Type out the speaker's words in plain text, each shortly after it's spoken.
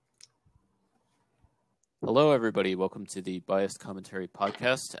Hello, everybody. Welcome to the Biased Commentary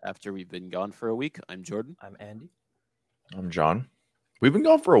Podcast. After we've been gone for a week, I'm Jordan. I'm Andy. I'm John. We've been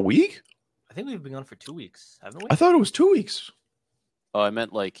gone for a week? I think we've been gone for 2 weeks, haven't we? I thought it was 2 weeks. Oh, I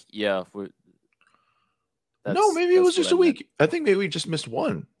meant yeah. No, maybe it was just a week. I think maybe we just missed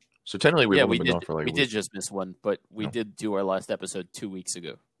one. So technically, we've only been gone for like a week. We did just miss one, but we did do our last episode 2 weeks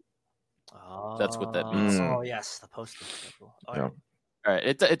ago. That's what that means. Oh yes, the posting schedule. All right,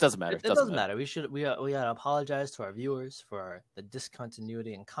 it doesn't matter. It doesn't matter. We gotta apologize to our viewers for the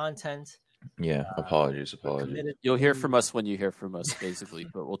discontinuity in content. Yeah, apologies. You'll hear from us when you hear from us, basically.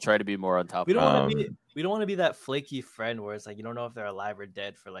 But we'll try to be more on top. We don't want to be that flaky friend where it's like you don't know if they're alive or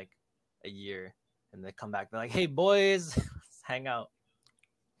dead for like a year, and they come back. They're like, "Hey boys, let's hang out."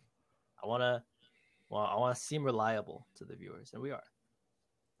 I wanna seem reliable to the viewers, and we are.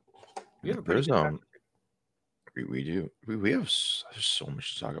 We have a pretty good record. We do. We have so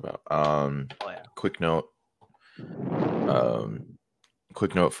much to talk about. Yeah. Quick note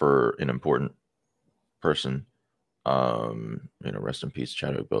for an important person. Rest in peace,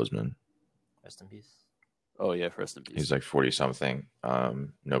 Chadwick Boseman. Rest in peace. Oh yeah, rest in peace. He's like 40-something.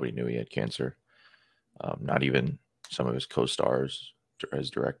 Nobody knew he had cancer. Not even some of his co-stars as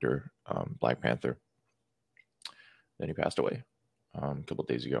director, Black Panther. Then he passed away a couple of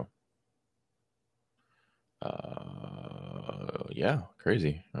days ago. Yeah,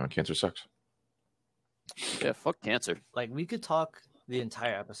 crazy. Cancer sucks. Yeah, fuck cancer. Like we could talk the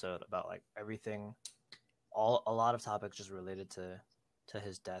entire episode about like everything, a lot of topics just related to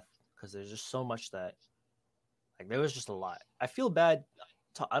his death because there's just so much that like there was just a lot. I feel bad.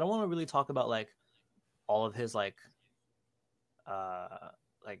 I don't want to really talk about like all of his so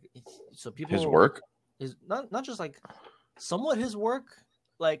people his work is not just like somewhat his work.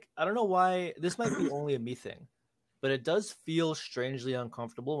 Like I don't know why this might be only a me thing, but it does feel strangely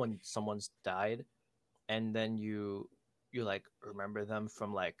uncomfortable when someone's died, and then you like remember them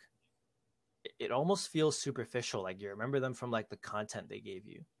from like it almost feels superficial. Like you remember them from like the content they gave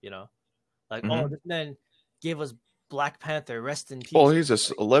you, like oh this man gave us Black Panther, rest in peace. Well, he's a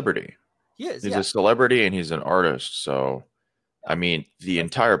celebrity. He is. He's a celebrity and he's an artist. So, I mean, the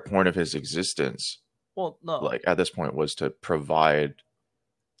entire point of his existence, like at this point, was to provide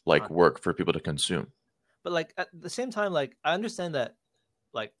like work for people to consume. But like at the same time, like I understand that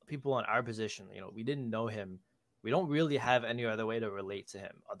like people in our position, we didn't know him. We don't really have any other way to relate to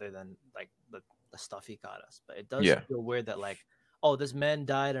him other than like the stuff he got us. But it does feel weird that like, oh, this man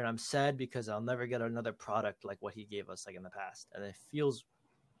died and I'm sad because I'll never get another product like what he gave us like in the past. And it feels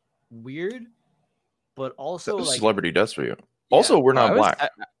weird, but also like celebrity deaths for you. Yeah. Also, we're not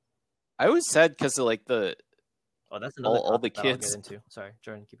black. I was sad because of like the that's another all the kids. I'll get into. Sorry,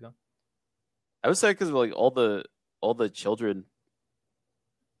 Jordan, keep going. I was sad because of like all the children.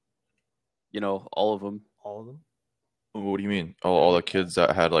 All of them. All of them. What do you mean? All the kids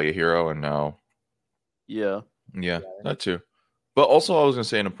that had like a hero and now. Yeah, that too. But also, I was gonna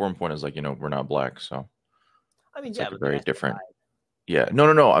say an important point is like we're not black, so. I mean, it's like a very different. Yeah,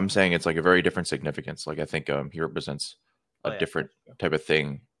 no. I'm saying it's like a very different significance. Like I think he represents a different type of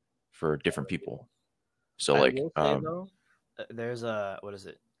thing for different people. So like, there's what is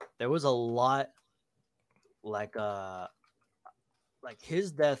it? There was a lot like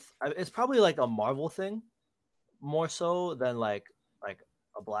his death. It's probably like a Marvel thing, more so than like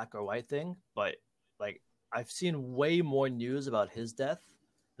a black or white thing. But like I've seen way more news about his death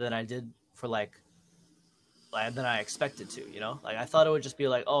than I did for than I expected to. Like I thought it would just be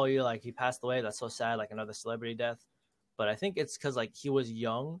like, oh, you're like he passed away. That's so sad. Like another celebrity death. But I think it's because like he was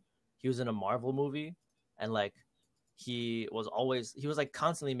young. He was in a Marvel movie, and like he was like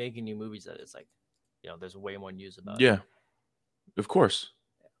constantly making new movies that it's like, there's way more news about. Yeah, of course.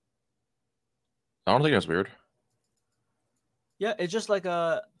 I don't think that's weird. Yeah, it's just like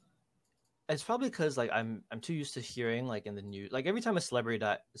it's probably because like I'm too used to hearing like in the news, like every time a celebrity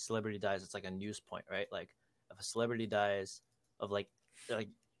dies, it's like a news point, right? Like if a celebrity dies of like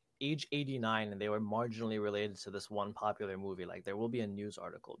age 89 and they were marginally related to this one popular movie, like there will be a news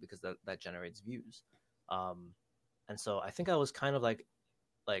article because that generates views. And so I think I was kind of like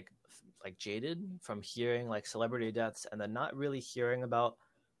jaded from hearing like celebrity deaths and then not really hearing about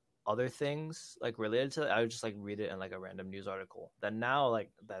other things like related to it. I would just like read it in like a random news article. Then now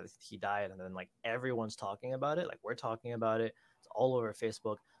like that he died and then like everyone's talking about it. Like we're talking about it. It's all over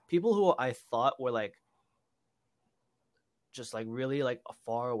Facebook. People who I thought were like just like really like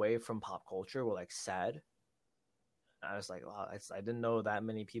far away from pop culture were like sad. And I was like, wow, I didn't know that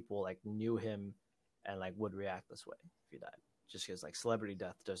many people like knew him and like would react this way if he died. Just because like celebrity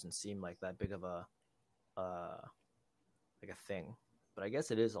death doesn't seem like that big of a like a thing But I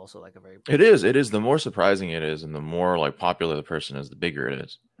guess it is also like a very. It is. The more surprising it is, and the more like popular the person is, the bigger it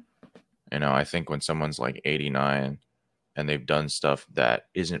is. You know, I think when someone's like 89 and they've done stuff that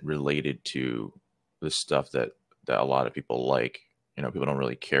isn't related to the stuff that a lot of people like, you know, people don't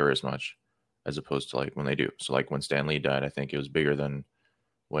really care as much as opposed to like when they do. So like when Stan Lee died, I think it was bigger than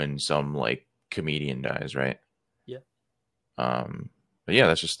when some like comedian dies, right? Yeah. But yeah,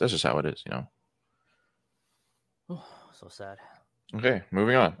 that's just how it is, you know. So sad. Okay,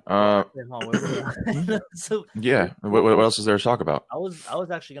 moving on. So yeah, what else is there to talk about? I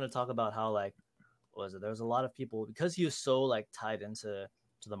was actually going to talk about how like there was a lot of people, because he was so like tied into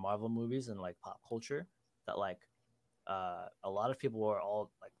the Marvel movies and like pop culture, that like a lot of people were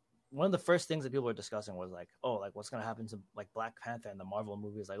all like, one of the first things that people were discussing was like, oh, like what's going to happen to like Black Panther and the Marvel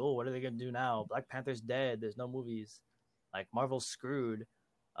movies? Like, oh, what are they going to do now? Black Panther's dead. There's no movies. Like Marvel's screwed.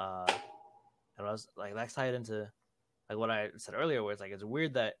 And I was like, that's tied into like what I said earlier, where it's like, it's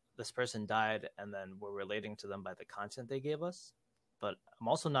weird that this person died and then we're relating to them by the content they gave us. But I'm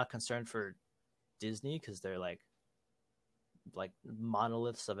also not concerned for Disney, because they're like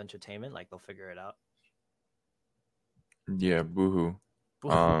monoliths of entertainment. Like they'll figure it out. Yeah, boohoo.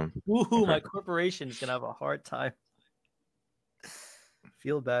 Woohoo! Okay. My corporation is gonna have a hard time.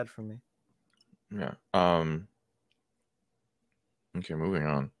 Feel bad for me. Yeah. Okay, moving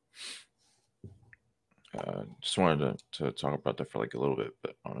on. Just wanted to talk about that for like a little bit,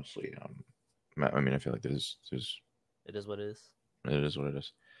 but honestly, I mean, I feel like there's It is what it is. It is what it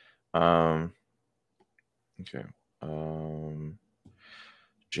is. Okay.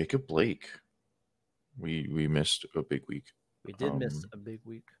 Jacob Blake. We missed a big week. We did miss a big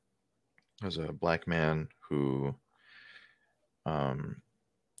week. As a black man who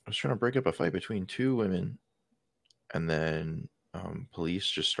was trying to break up a fight between two women, and then police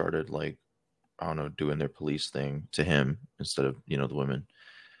just started like, I don't know, doing their police thing to him instead of, you know, the women.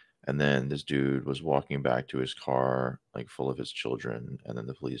 And then this dude was walking back to his car, like full of his children, and then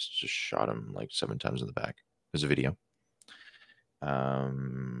the police just shot him like 7 times in the back. There's a video.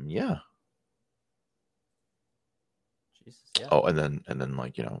 Yeah. Jesus, yeah. Oh, and then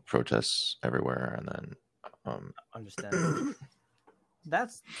like, you know, protests everywhere, and then understand.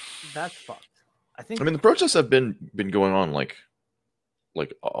 That's fucked. I mean, the protests have been going on like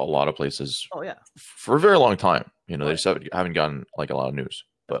a lot of places. Oh yeah, for a very long time. You know, they just haven't gotten like a lot of news.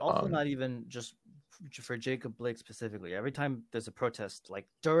 But also not even just for Jacob Blake specifically. Every time there's a protest, like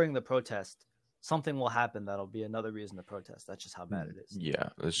during the protest, something will happen that'll be another reason to protest. That's just how bad it is. Yeah,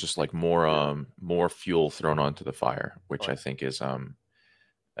 it's just like more fuel thrown onto the fire, which I think is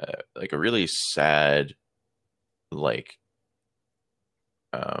like a really sad, like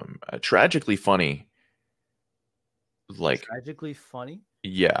tragically funny. Like tragically funny?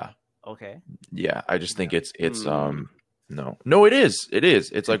 Yeah. Okay. Yeah, I just think it's no, it is.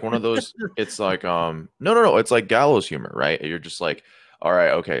 It's like one of those. It's like no, it's like gallows humor, right? You're just like, all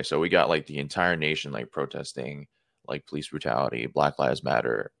right, okay, so we got like the entire nation like protesting like police brutality, Black Lives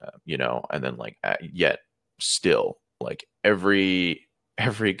Matter, you know, and then like yet still like every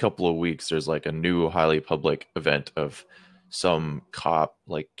couple of weeks there's like a new highly public event of some cop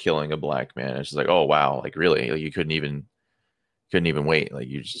like killing a black man. It's just like, oh wow, like really, like, you couldn't even wait. Like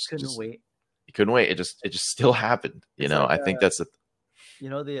you just couldn't wait. You couldn't wait. It just still happened. You know, like, I think that's you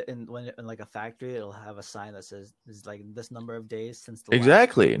know, in like a factory, it'll have a sign that says it's like this number of days since the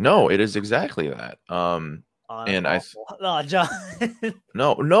exactly. No, it is exactly that. And John.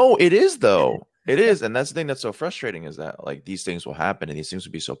 no, it is though. It is, and that's the thing that's so frustrating is that like these things will happen, and these things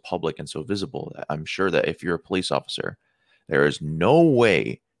will be so public and so visible that I'm sure that if you're a police officer, there is no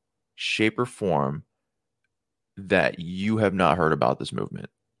way, shape, or form that you have not heard about this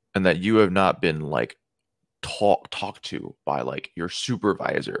movement, and that you have not been like talked to by like your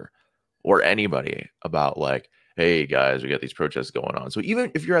supervisor or anybody about like, hey guys, we got these protests going on. So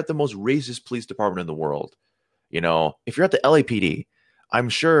even if you're at the most racist police department in the world, you know, if you're at the LAPD, I'm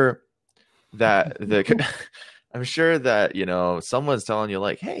sure that I'm sure that, you know, someone's telling you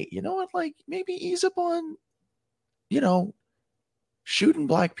like, hey, you know what, like maybe ease up on, you know, shooting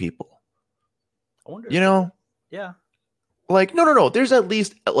black people. I wonder, you know, yeah, like no, there's at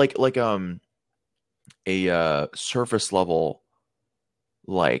least like a surface level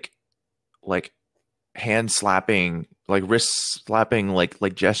like hand slapping, like wrist slapping,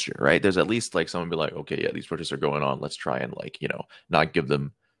 like gesture, right? There's at least like someone be like, okay, yeah, these protests are going on, let's try and like, you know, not give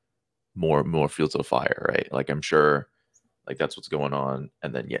them more fuel to the fire, right? Like I'm sure like that's what's going on,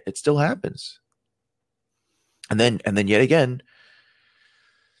 and then yet it still happens, and then yet again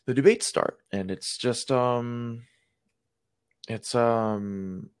the debates start, and it's just it's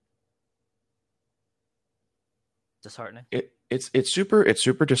disheartening. it's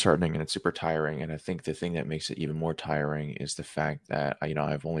super disheartening and it's super tiring. And I think the thing that makes it even more tiring is the fact that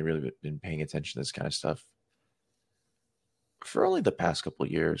I've only really been paying attention to this kind of stuff for only the past couple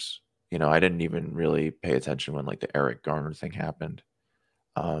of years. I didn't even really pay attention when like the Eric Garner thing happened,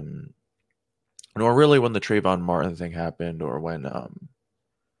 nor really when the Trayvon Martin thing happened, or when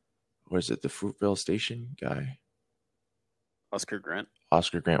was it the Fruitvale Station guy, Oscar Grant,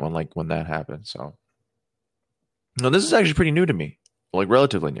 when that happened. So no, this is actually pretty new to me, like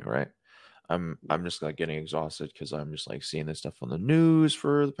relatively new, right? I'm just like getting exhausted because I'm just like seeing this stuff on the news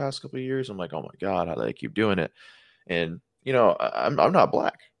for the past couple of years. I'm like, oh my god, how do they keep doing it? And I'm not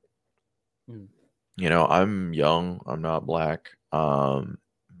black. I'm young. I'm not black. I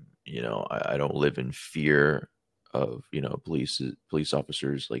don't live in fear of police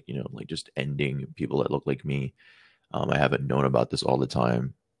officers like just ending people that look like me. I haven't known about this all the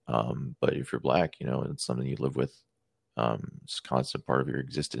time. But if you're black, it's something you live with. It's a constant part of your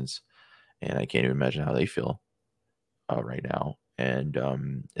existence. And I can't even imagine how they feel right now. And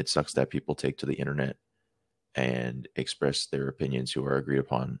it sucks that people take to the internet and express their opinions who are agreed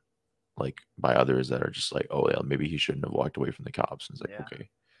upon, like by others that are just like, oh yeah, maybe he shouldn't have walked away from the cops. And it's like, okay.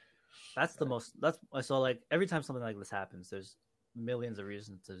 That's so like every time something like this happens, there's millions of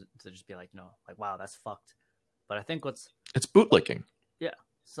reasons to just be like, no, like, wow, that's fucked. But I think it's bootlicking. Yeah.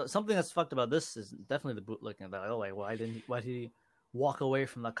 So something that's fucked about this is definitely the bootlicking. Like, oh, like why did he walk away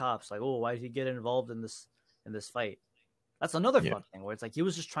from the cops? Like, oh, why did he get involved in this fight? That's another fucked thing where it's like he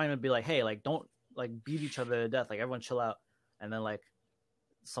was just trying to be like, hey, like don't like beat each other to death. Like everyone chill out. And then like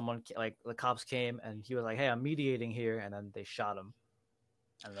someone like the cops came and he was like, hey, I'm mediating here, and then they shot him.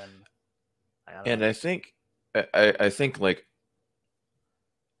 And then I think like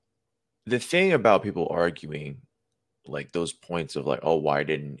the thing about people arguing like those points of like, oh, why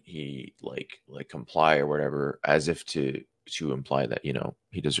didn't he like comply or whatever, as if to imply that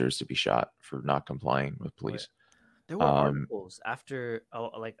he deserves to be shot for not complying with police. There were articles after,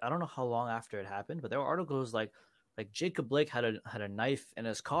 like I don't know how long after it happened, but there were articles like Jacob Blake had a knife in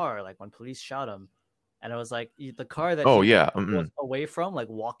his car like when police shot him, and it was like the car that was away from, like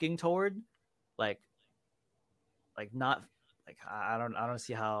walking toward, like not like I don't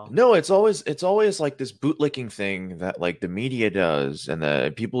see how. No, it's always like this bootlicking thing that like the media does and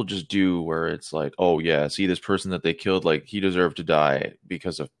that people just do, where it's like, oh yeah, see this person that they killed, like he deserved to die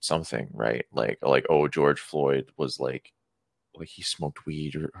because of something, right? Like oh, George Floyd was like he smoked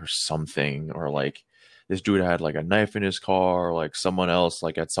weed or something, or like this dude had like a knife in his car, or like someone else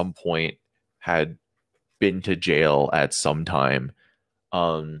like at some point had been to jail at some time.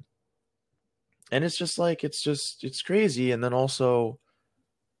 And it's just like, it's crazy. And then also,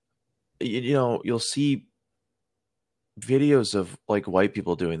 you'll see videos of like white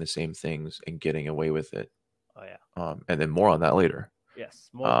people doing the same things and getting away with it. Oh yeah. And then more on that later. Yes.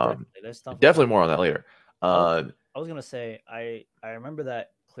 More There's stuff definitely more on that later. I was going to say, I remember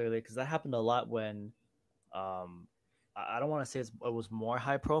that clearly because that happened a lot when, I don't want to say it was more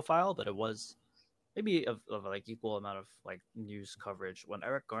high profile, but it was maybe of like equal amount of like news coverage when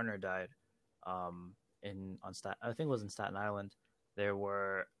Eric Garner died. I think it was in Staten Island. There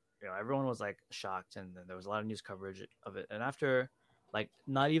were, everyone was like shocked, and then there was a lot of news coverage of it. And after like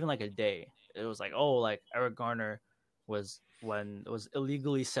not even like a day, it was like, oh, like Eric Garner was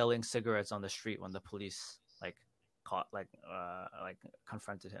illegally selling cigarettes on the street when the police like caught like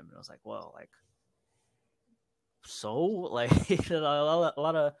confronted him, and it was like, well, like so like a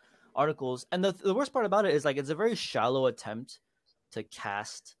lot of articles. And the worst part about it is like it's a very shallow attempt to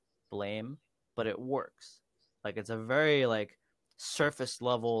cast blame, but it works. Like it's a very like surface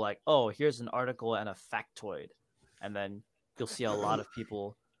level, like, oh, here's an article and a factoid, and then you'll see a lot of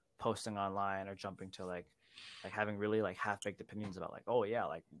people posting online or jumping to like having really like half-baked opinions about like, oh yeah,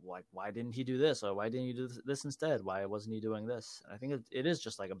 like why didn't he do this, or why didn't you do this instead, why wasn't he doing this? And I think it is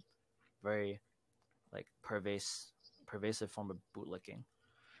just like a very like pervasive form of bootlicking.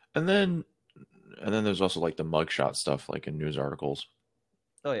 And then there's also like the mugshot stuff, like in news articles.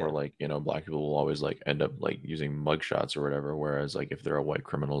 Oh yeah. Where like, black people will always like end up like using mugshots or whatever, whereas like if there are white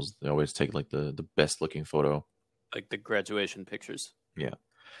criminals, they always take like the best looking photo, like the graduation pictures. Yeah.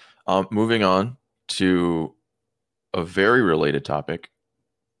 Moving on to a very related topic.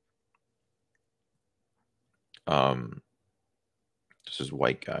 This is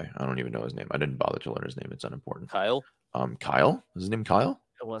white guy. I don't even know his name. I didn't bother to learn his name. It's unimportant. Kyle. Kyle. Is his name Kyle?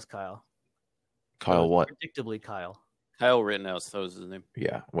 It was Kyle. Kyle what? Predictably Kyle. Kyle Rittenhouse, that was his name.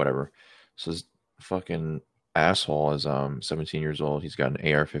 Yeah, whatever. So this fucking asshole is 17 years old. He's got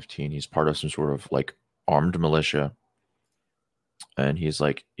an AR-15. He's part of some sort of like armed militia. And he's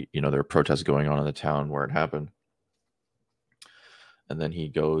like, there are protests going on in the town where it happened. and then he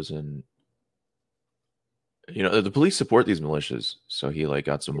goes and the police support these militias, so he like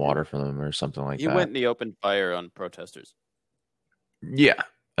got some water from them or something like He that. went and he opened fire on protesters. Yeah,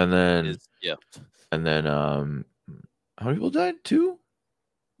 and then Yeah. and then how many people died? Two?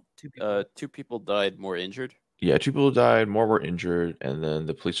 Two people died, more injured. Yeah, 2 people died, more were injured, and then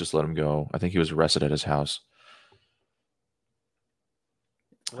the police just let him go. I think he was arrested at his house.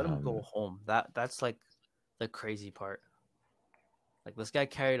 Let him go home. That's like the crazy part. Like this guy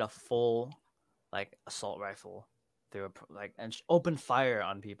carried a full like assault rifle. They were like and opened fire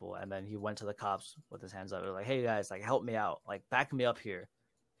on people, and then he went to the cops with his hands up. They're like, "Hey guys, like help me out, like back me up here,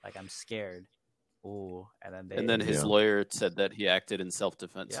 like I'm scared." Ooh, and then his lawyer said that he acted in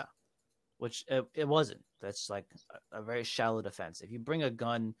self-defense. Yeah, which it wasn't. That's like a very shallow defense. If you bring a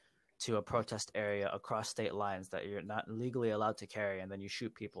gun to a protest area across state lines that you're not legally allowed to carry, and then you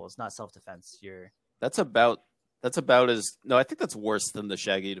shoot people, it's not self-defense. That's about as no. I think that's worse than the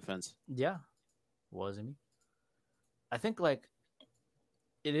Shaggy defense. Yeah, wasn't me. I think like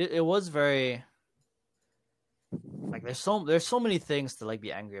it was very like there's so many things to like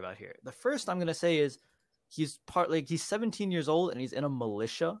be angry about here. The first I'm gonna say is he's 17 years old and he's in a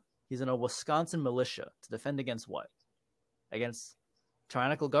militia. He's in a Wisconsin militia to defend against what? Against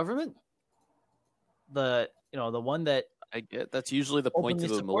tyrannical government? The one that I get that's usually the point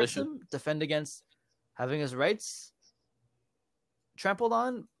of a militia. Defend against having his rights trampled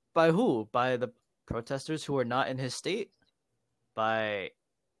on by who? By the protesters who are not in his state. By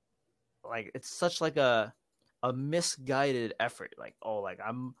like it's such like a misguided effort. Like, oh, like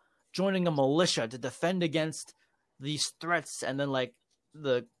I'm joining a militia to defend against these threats, and then like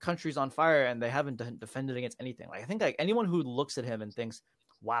the country's on fire and they haven't defended against anything. Like I think like anyone who looks at him and thinks,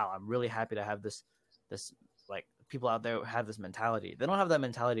 wow, I'm really happy to have this like people out there have this mentality. They don't have that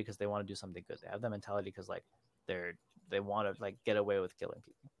mentality because they want to do something good. They have that mentality because like they want to like get away with killing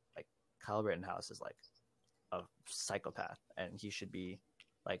people. Like Kyle Rittenhouse is like a psychopath and he should be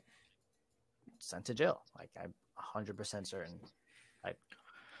like sent to jail. Like I'm 100% certain. Like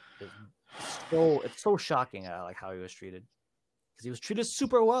it's so shocking like how he was treated. Because he was treated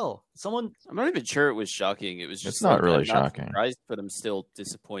super well. I'm not even sure it was shocking. It was just it's not really shocking. Surprised, but I'm still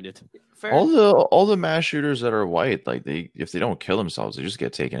disappointed. Fair. All the mass shooters that are white, like if they don't kill themselves, they just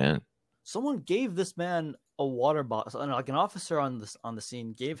get taken in. Someone gave this man a water bottle. Like an officer on the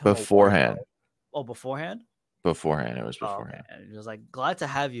scene gave him beforehand. Beforehand? Beforehand, it was beforehand. And he was like, "Glad to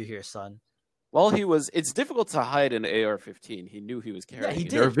have you here, son." Well, it's difficult to hide an AR-15. He knew he was carrying. Yeah, he it.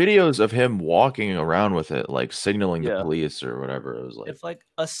 did. There are videos of him walking around with it, like signaling the police or whatever. It was like if like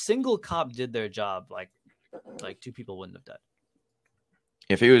a single cop did their job, like 2 people wouldn't have died.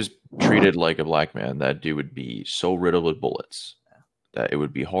 If he was treated like a black man, that dude would be so riddled with bullets that it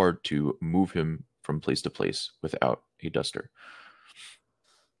would be hard to move him from place to place without a duster.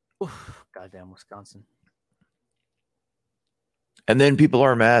 Oof, goddamn Wisconsin. And then people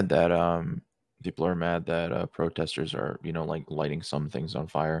are mad that protesters are, like lighting some things on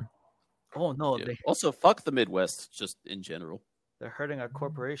fire. Oh no! Yeah. Also, fuck the Midwest, just in general. They're hurting our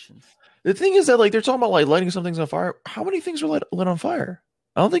corporations. The thing is that like they're talking about like lighting some things on fire. How many things were lit on fire?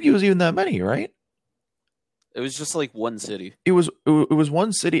 I don't think it was even that many, right? It was just like one city. It was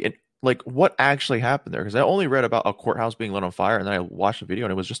one city, and like what actually happened there? Because I only read about a courthouse being lit on fire, and then I watched a video,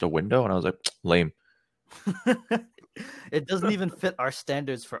 and it was just a window, and I was like, lame. It doesn't even fit our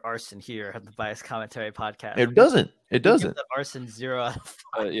standards for arson here at the Bias Commentary Podcast. It doesn't. It doesn't. Arson 0 out of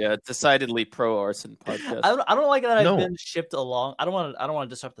 5. Yeah, decidedly pro arson podcast. I don't like that I've been shipped along. I don't want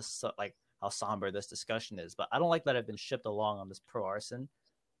to disrupt this like how somber this discussion is, but I don't like that I've been shipped along on this pro arson.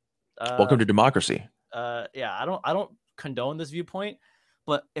 Welcome to democracy. Yeah, I don't condone this viewpoint,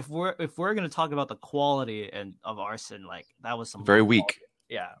 but if we're going to talk about the quality of arson, like that was some very weak.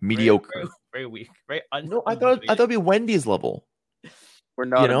 Yeah, mediocre, very weak. Very no, I thought it'd be Wendy's level. We're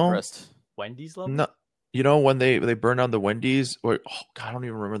not impressed. Wendy's level. No, when they burned down the Wendy's, or God, I don't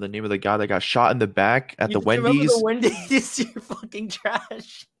even remember the name of the guy that got shot in the back at the Wendy's. Remember the Wendy's? You're fucking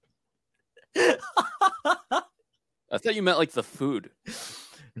trash. I thought you meant like the food.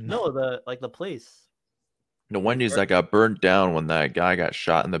 No, the place. The Wendy's that got burned down when that guy got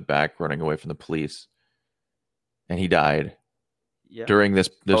shot in the back running away from the police, and he died. Yeah. During this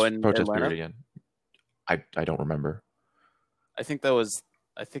protest Atlanta? period again. I don't remember. I think that was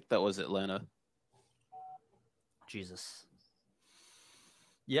Atlanta. Jesus.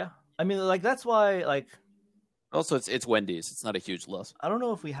 Yeah. I mean, like that's why like also it's Wendy's. It's not a huge loss. I don't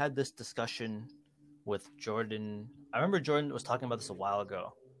know if we had this discussion with Jordan. I remember Jordan was talking about this a while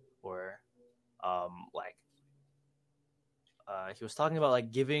ago where he was talking about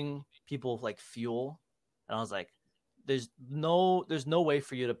like giving people like fuel, and I was like, there's no way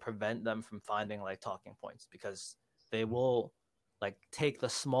for you to prevent them from finding like talking points, because they will like take the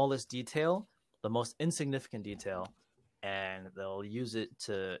smallest detail, the most insignificant detail, and they'll use it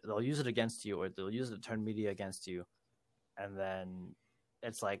against you, or they'll use it to turn media against you. And then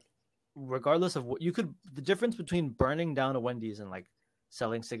it's like, regardless of what the difference between burning down a Wendy's and like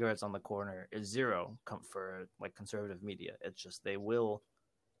selling cigarettes on the corner is zero for like conservative media. It's just they will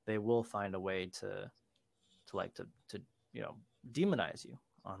find a way to demonize you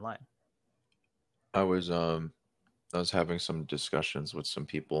online. I was having some discussions with some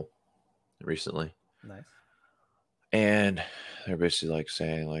people recently. Nice. And they're basically like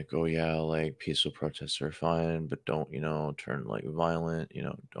saying like, oh yeah, like peaceful protests are fine, but don't, turn like violent,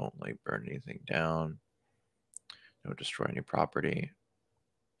 don't like burn anything down, don't destroy any property.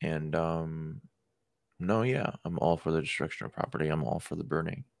 And no, yeah, I'm all for the destruction of property. I'm all for the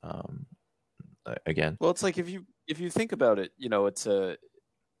burning. Again. Well, it's like if you think about it, it's you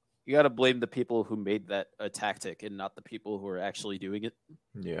got to blame the people who made that a tactic and not the people who are actually doing it.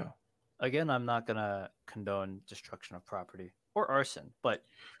 Yeah. Again, I'm not gonna condone destruction of property or arson, but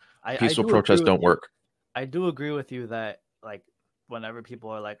peaceful protests don't work. I do agree with you that like whenever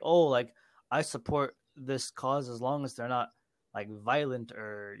people are like, oh, like I support this cause as long as they're not like violent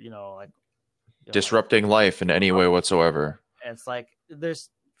or disrupting life in any way whatsoever. It's like there's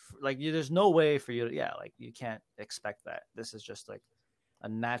no way for you to you can't expect that. This is just like a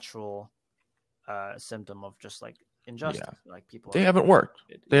natural symptom of just like injustice. Yeah. Like people haven't worked.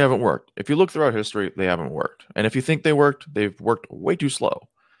 They haven't worked. If you look throughout history, they haven't worked. And if you think they worked, they've worked way too slow.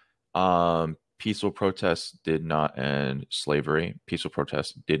 Peaceful protests did not end slavery. Peaceful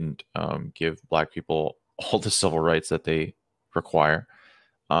protests didn't give Black people all the civil rights that they require.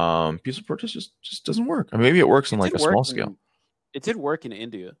 Peaceful protest just doesn't work. I mean, maybe it works on like a small scale. It did work in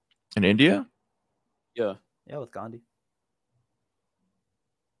India. In India? Yeah. Yeah, with Gandhi.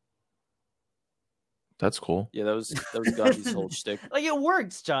 That's cool. Yeah, that was Gandhi's whole shtick. Like it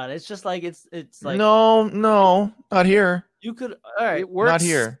works, John. It's just like it's like no, not here. You could all right. It works not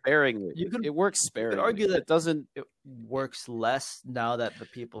here. Sparingly. It works sparingly. You could argue that it doesn't. It works less now that the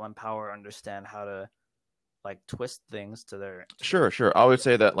people in power understand how to like twist things to their. Sure. I would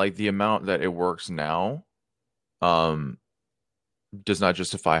say that like the amount that it works now, does not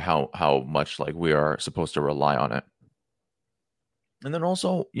justify how much like we are supposed to rely on it. And then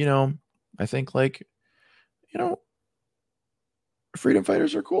also, I think like, freedom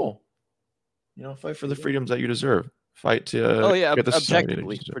fighters are cool. Fight for the freedoms that you deserve. Fight to get the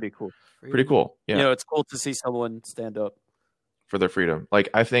objectively pretty cool. Pretty cool. Yeah. It's cool to see someone stand up for their freedom. Like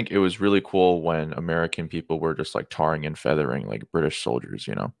I think it was really cool when American people were just like tarring and feathering like British soldiers,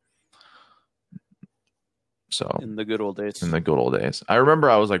 So in the good old days. I remember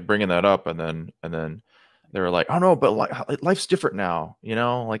I was like bringing that up, and then they were like, "Oh no, but like life's different now,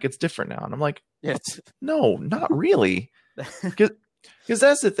 like it's different now." And I'm like, "Yeah, no, not really." Because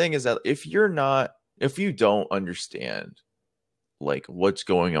that's the thing, is that if you don't understand like what's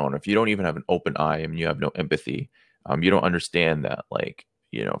going on, if you don't even have an open eye and you have no empathy, you don't understand that like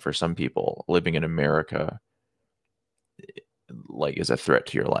for some people living in America like is a threat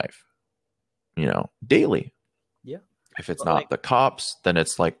to your life, daily. Yeah. If it's not the cops, then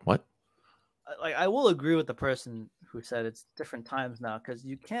it's like, what? Like I will agree with the person who said it's different times now, because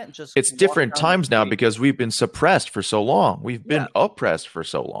you can't just. It's different times now because we've been suppressed for so long. We've been oppressed for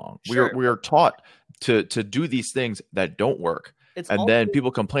so long. Sure. We are taught to do these things that don't work, then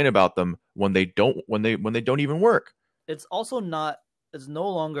people complain about them when they don't even work. It's also not. It's no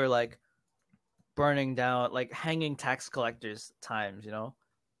longer like burning down, like hanging tax collectors times.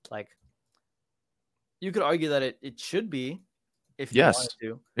 Like. You could argue that it should be, if you wanted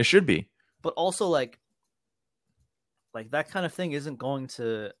to. It should be. But also like that kind of thing isn't going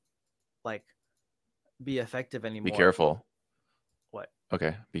to like be effective anymore. Be careful. What?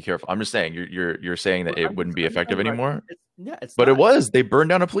 Okay, be careful. I'm just saying you're saying that it wouldn't be effective anymore. It's but not. It was. They burned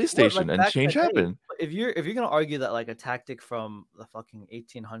down a police station and change happened. If you're gonna argue that like a tactic from the fucking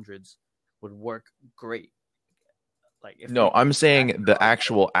 1800s would work great. Like I'm saying the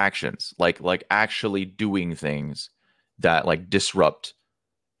actual actions, like actually doing things that like disrupt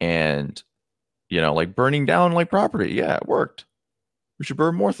and like burning down like property. Yeah, it worked. We should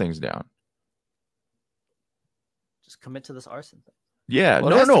burn more things down. Just commit to this arson thing. Yeah, no,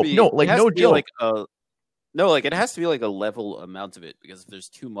 like no joke. Like it has to be like a level amount of it, because if there's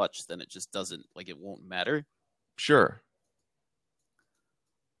too much, then it just doesn't, like, it won't matter. Sure,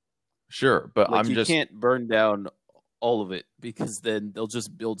 but like, you can't burn down all of it, because then they'll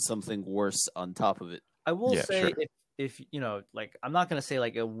just build something worse on top of it. I will say, if you know, like, I'm not gonna say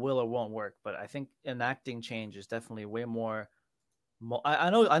like it will or won't work, but I think enacting change is definitely way more. I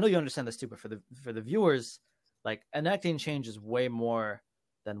know you understand this too, but for the viewers, like enacting change is way more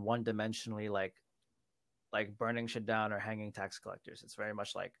than one dimensionally, like burning shit down or hanging tax collectors. It's very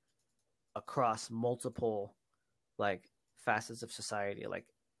much like across multiple like facets of society. Like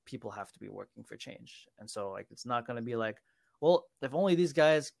people have to be working for change, and so like it's not gonna be like, well, if only these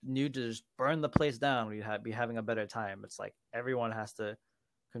guys knew to just burn the place down, we'd be having a better time. It's like everyone has to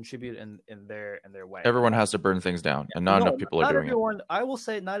contribute in their way. Everyone has to burn things down, and not enough people are doing it. I will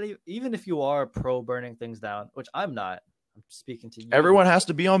say, not even if you are pro burning things down, which I'm not. I'm speaking to you. Everyone has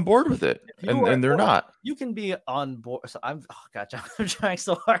to be on board with it, and they're not. You can be on board. So I'm trying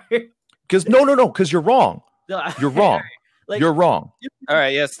so hard. Because no, because you're wrong. You're wrong. Like, you're wrong. All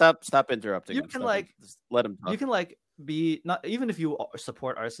right, yeah, stop interrupting. You can like let him talk. You can like be not even if you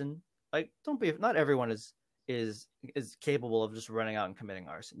support arson. Like, don't be. Not everyone is capable of just running out and committing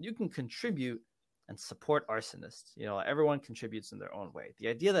arson. You can contribute and support arsonists. You know, everyone contributes in their own way. The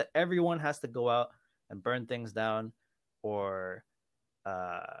idea that everyone has to go out and burn things down, or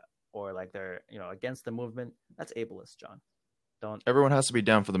like they're against the movement, that's ableist, John. Don't. Everyone has to be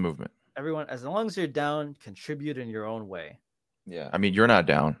down for the movement. Everyone, as long as you're down, contribute in your own way. Yeah, I mean, you're not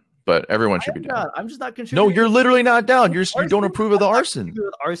down, but everyone should be down. I'm just not contributing. No, you're literally not down. You don't approve of the arson.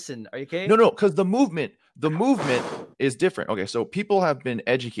 With arson, are you okay? No, because the movement is different. Okay, so people have been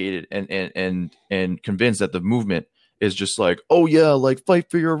educated and convinced that the movement is just like, oh yeah, like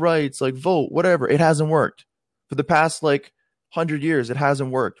fight for your rights, like vote, whatever. It hasn't worked for the past like 100 years. It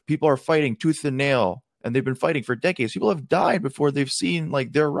hasn't worked. People are fighting tooth and nail. And they've been fighting for decades. People have died before they've seen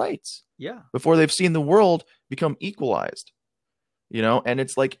like their rights. Yeah. Before they've seen the world become equalized. And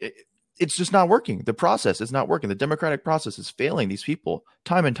it's like it's just not working. The process is not working. The democratic process is failing these people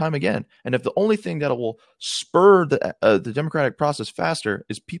time and time again. And if the only thing that will spur the democratic process faster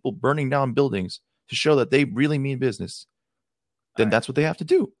is people burning down buildings to show that they really mean business, then that's what they have to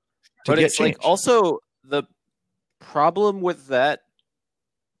do. But it's change. Like also the problem with that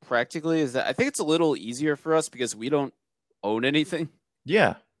practically is that I think it's a little easier for us because we don't own anything.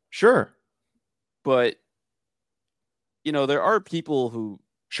 Yeah, sure. But there are people who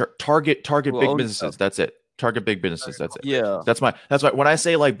target big businesses. Stuff. That's it. Target big businesses. That's it. Yeah. That's why when I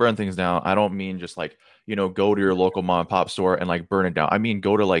say like burn things down, I don't mean just like, go to your local mom and pop store and like burn it down. I mean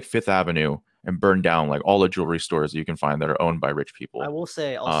go to like Fifth Avenue and burn down like all the jewelry stores that you can find that are owned by rich people. I will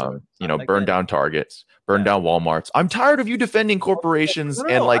say also, burn down Targets, burn down Walmarts. I'm tired of you defending corporations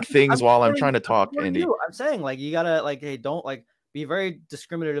and like things while I'm trying to talk, Andy. I'm saying like you gotta like, hey, don't like be very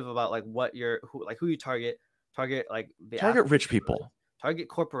discriminative about like who you target like target rich people, target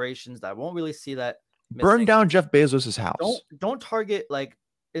corporations that won't really see that. Burn down Jeff Bezos's house. Don't target like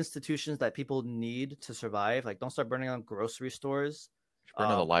institutions that people need to survive. Like don't start burning down grocery stores. Burn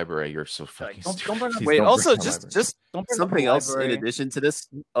down the library. You're so fucking stupid. Don't burn Wait, also just don't something else in addition to this.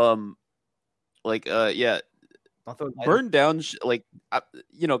 Burn down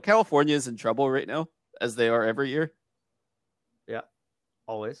California is in trouble right now, as they are every year. Yeah,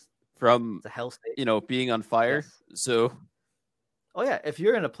 always from the hell state. Being on fire. Yes. So. Oh yeah, if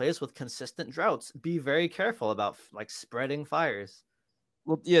you're in a place with consistent droughts, be very careful about like spreading fires.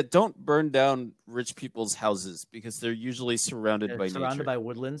 Well, yeah, don't burn down rich people's houses because they're usually surrounded by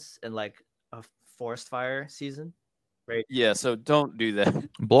woodlands and like a forest fire season. Right. Yeah, so don't do that.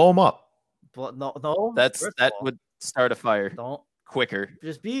 Blow them up. No. That would start a fire. Don't quicker.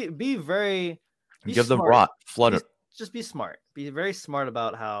 Just be very. Give them rot. Flood it. Just be smart. Be very smart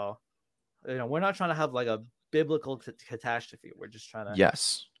about how. We're not trying to have like a biblical catastrophe. We're just trying to.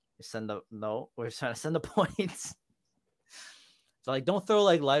 Yes. We're trying to send the points. So like, don't throw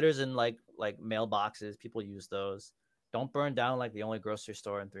like lighters in like mailboxes. People use those. Don't burn down like the only grocery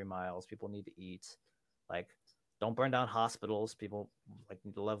store in 3 miles. People need to eat. Like, don't burn down hospitals. People like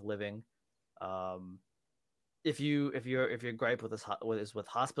need to love living. If your gripe with with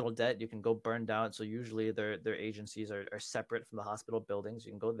hospital debt, you can go burn down. So usually their agencies are separate from the hospital buildings.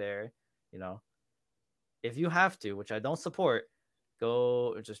 You can go there. If you have to, which I don't support,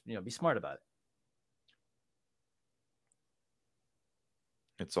 go just be smart about it.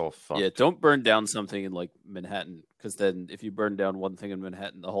 It's all fucked. Yeah, don't burn down something in like Manhattan, because then if you burn down one thing in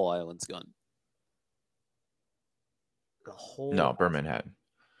Manhattan, the whole island's gone. Burn Manhattan.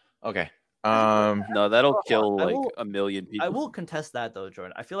 Okay. No, that'll kill like a million people. I will contest that though,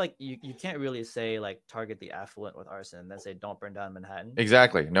 Jordan. I feel like you can't really say like target the affluent with arson and then say don't burn down Manhattan.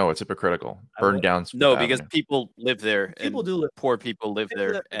 Exactly. No, it's hypocritical. Burn down. No, because people live there. People do live. Poor people live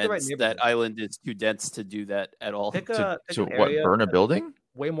there, and that island is too dense to do that at all. Pick what? Burn a building?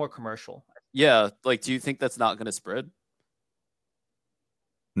 Way more commercial. Yeah, like, do you think that's not going to spread?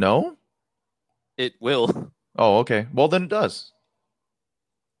 No? It will. Oh, okay. Well, then it does.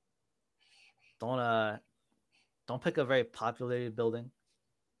 Don't pick a very populated building.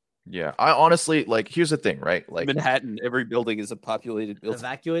 Yeah. I honestly like. Here's the thing, right? Like, Manhattan, every building is a populated building.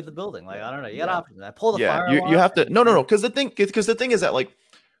 Evacuate the building. Like, yeah, I don't know. You got yeah, options. I pull the yeah. fire You alarm. have to. No, no, no. Because the thing is that like,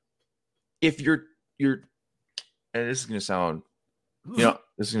 if you're, and this is gonna sound, this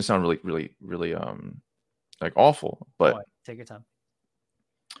is gonna sound really, really, really like awful, but take your time.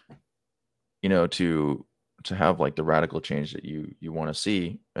 To have like the radical change that you want to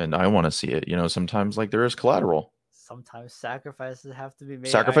see, and I want to see it. Sometimes like there is collateral. Sometimes sacrifices have to be made.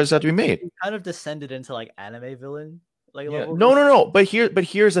 Sacrifices have to be made. You kind of descended into like anime villain. Like, yeah. No. But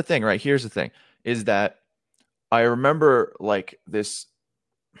here's the thing, right? Here's the thing is that I remember like this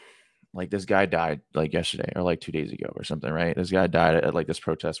guy died like yesterday or like 2 days ago or something, right? This guy died at like this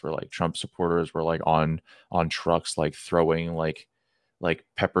protest where like Trump supporters were like on trucks, like throwing like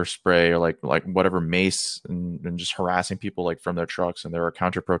pepper spray or like whatever mace and just harassing people like from their trucks, and there were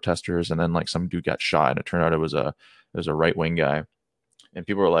counter protesters, and then like some dude got shot, and it turned out it was a right-wing guy, and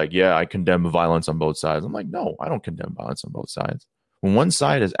people were like, yeah, I condemn violence on both sides. I'm like, no, I don't condemn violence on both sides. When one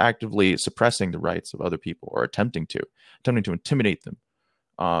side is actively suppressing the rights of other people or attempting to intimidate them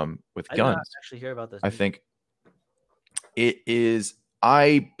with guns, I did not actually hear about this. I think it is.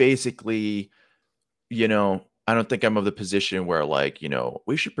 I basically, I don't think I'm of the position where like,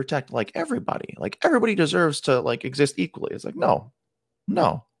 we should protect like everybody. Like everybody deserves to like exist equally. It's like, no.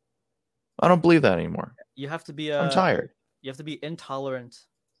 I don't believe that anymore. You have to be I'm tired. You have to be intolerant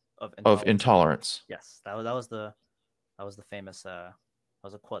of intolerance. Yes, that was the famous that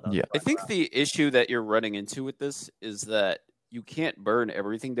was a quote. Yeah. I think the issue that you're running into with this is that you can't burn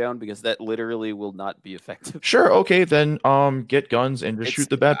everything down because that literally will not be effective. Sure, okay, then get guns and just shoot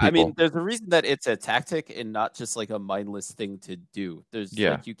the bad people. I mean, there's a reason that it's a tactic and not just like a mindless thing to do. There's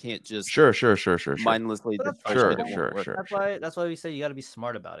like you can't just sure mindlessly sure. That's why we say you got to be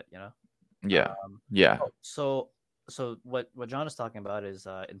smart about it, Yeah. So what John is talking about is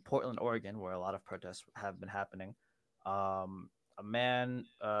in Portland, Oregon, where a lot of protests have been happening. A man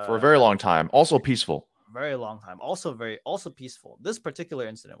for a very long time, also peaceful. Very long time, also peaceful. This particular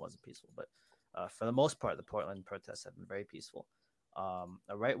incident wasn't peaceful, but for the most part, the Portland protests have been very peaceful.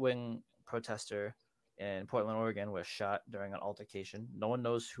 A right-wing protester in Portland, Oregon, was shot during an altercation. No one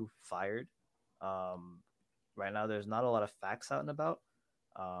knows who fired. Right now, there's not a lot of facts out and about,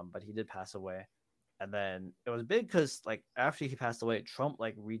 but he did pass away. And then it was big because like after he passed away, Trump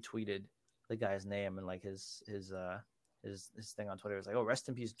like retweeted the guy's name and like his thing on Twitter was like, oh, rest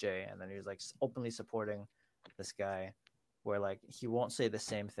in peace, Jay. And then he was like openly supporting this guy, where like he won't say the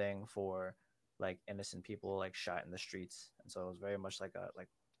same thing for like innocent people like shot in the streets. And so it was very much like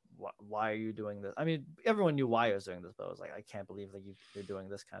why are you doing this? I mean, everyone knew why he was doing this, but I was like, I can't believe that you're doing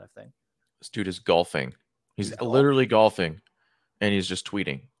this kind of thing. This dude is golfing. He's literally golfing, and he's just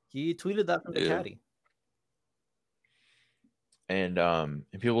tweeting. He tweeted that from the caddy. And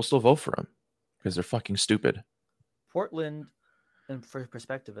people will still vote for him because they're fucking stupid. Portland, and for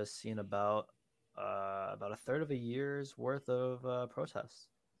perspective, has seen about a third of a year's worth of protests.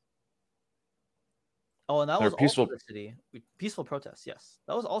 Oh, and that was peaceful. Also the city. Peaceful protests, yes.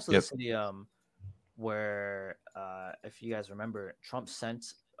 That was also the city where, if you guys remember, Trump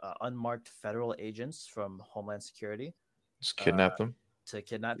sent unmarked federal agents from Homeland Security. Just kidnap them? To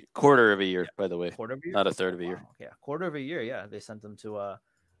kidnap. Quarter of a year, by the way. Quarter of a year? Not a third of a year. Yeah, quarter of a year, yeah. They sent them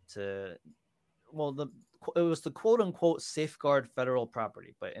it was the quote unquote safeguard federal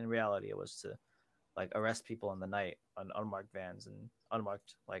property, but in reality it was to like arrest people in the night on unmarked vans and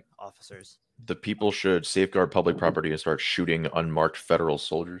unmarked like officers. The people should safeguard public property and start shooting unmarked federal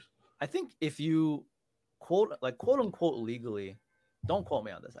soldiers. I think if you quote unquote legally, don't quote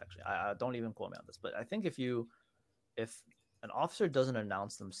me on this actually. I don't even quote me on this, but I think if an officer doesn't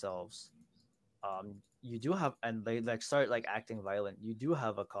announce themselves, you do have, and they like start like acting violent, you do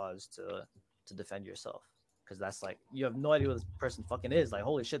have a cause to defend yourself, because that's like you have no idea who this person fucking is. Like,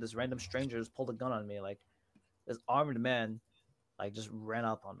 holy shit, this random stranger just pulled a gun on me. Like, this armed man like just ran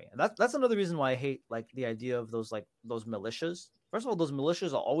up on me. And that's another reason why I hate like the idea of those militias. First of all, those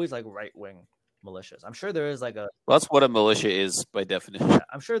militias are always like right-wing militias. I'm sure there is like that's what a militia is by definition. Yeah,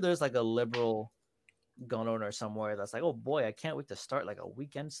 I'm sure there's like a liberal gun owner somewhere that's like, oh boy, I can't wait to start like a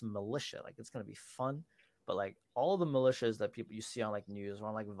weekend militia. Like, it's gonna be fun. But like all the militias that people you see on like news or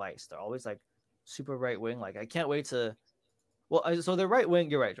on like Vice, they're always like super right wing. Like, I can't wait to. Well, so they're right wing.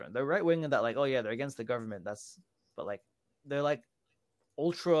 You're right, Jordan. They're right wing in that, like, oh yeah, they're against the government. But like, they're like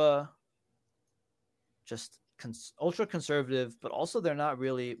ultra, just ultra conservative, but also they're not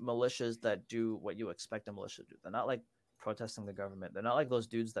really militias that do what you expect a militia to do. They're not like protesting the government. They're not like those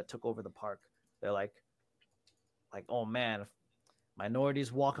dudes that took over the park. They're like, oh man, if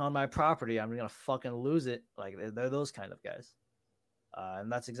minorities walk on my property, I'm gonna fucking lose it. Like they're those kind of guys,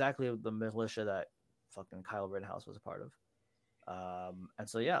 and that's exactly the militia that fucking Kyle Rittenhouse was a part of. And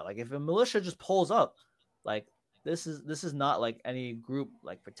so yeah, like if a militia just pulls up, like this is not like any group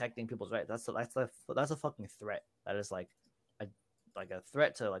like protecting people's rights. That's a fucking threat. That is like a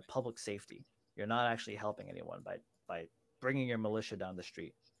threat to like public safety. You're not actually helping anyone by bringing your militia down the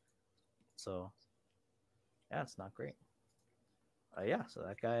street. So yeah, it's not great. Yeah, so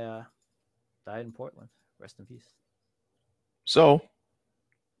that guy died in Portland. Rest in peace. So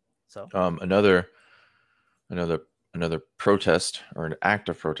another protest or an act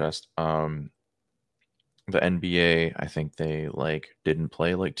of protest. The NBA, I think they didn't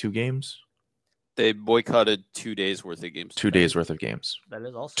play 2 games. They boycotted 2 days worth of games. 2 days worth of games. That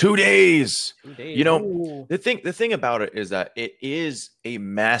is also 2 days. 2 days. You know, the thing about it is that it is a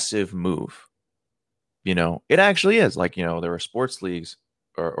massive move. You know, it actually is. Like, you know, there were sports leagues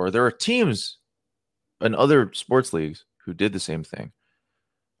or there are teams in other sports leagues who did the same thing,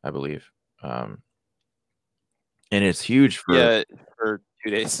 I believe. And it's huge for 2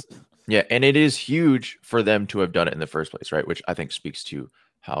 days. Yeah, and it is huge for them to have done it in the first place, right? Which I think speaks to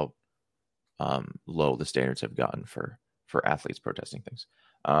how low the standards have gotten for athletes protesting things.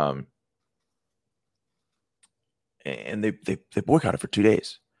 And they boycotted for 2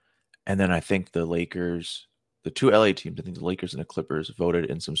 days. And then I think the Lakers, the 2 LA teams, I think the Lakers and the Clippers voted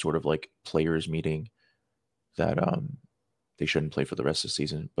in some sort of players meeting that they shouldn't play for the rest of the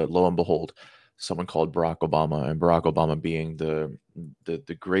season. But lo and behold, someone called Barack Obama, and Barack Obama, being the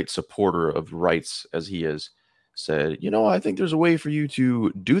great supporter of rights as he is, said, you know, I think there's a way for you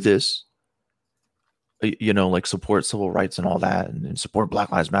to do this, you know, support civil rights and all that, and support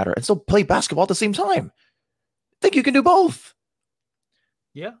Black Lives Matter and still play basketball at the same time. I think you can do both.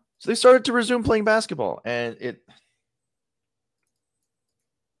 Yeah. So they started to resume playing basketball, and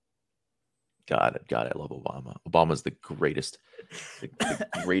God, I love Obama. Obama's the greatest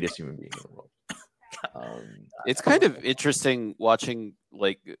human being in the world. It's kind of interesting watching,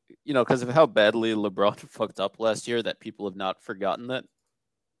 you know, because of how badly LeBron fucked up last year, that people have not forgotten that.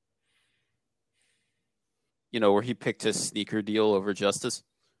 You know, where he picked his sneaker deal over justice.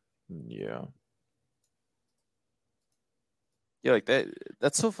 Yeah. Yeah,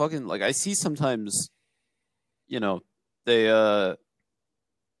 that's so fucking, I see sometimes, you know, they a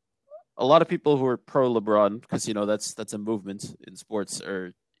lot of people who are pro LeBron, because, you know, that's a movement in sports,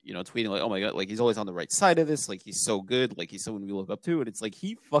 are, you know, tweeting oh my god, he's always on the right side of this, he's so good, he's someone we look up to, and it's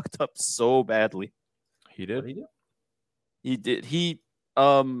he fucked up so badly. He did. What did he do? He did. He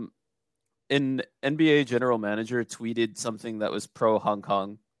an NBA general manager tweeted something that was pro Hong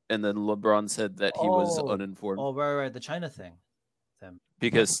Kong, and then LeBron said that he was uninformed. Oh, right, the China thing.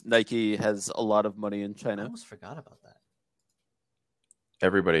 Because Nike has a lot of money in China. I almost forgot about that.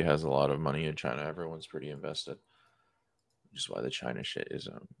 Everybody has a lot of money in China. Everyone's pretty invested. Which is why the China shit is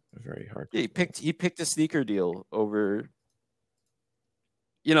very hard. Yeah, he picked a sneaker deal over.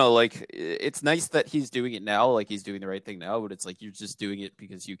 You know, it's nice that he's doing it now, he's doing the right thing now, but it's you're just doing it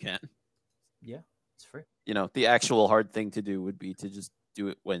because you can. Yeah, it's free. You know, the actual hard thing to do would be to just do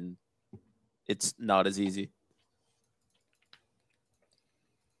it when it's not as easy.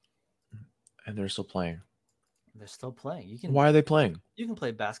 And they're still playing. They're still playing. Why are they playing? You can play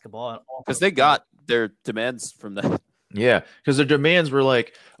basketball because they got their demands from that. Yeah, because their demands were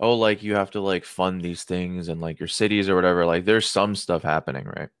you have to fund these things and your cities or whatever. There's some stuff happening,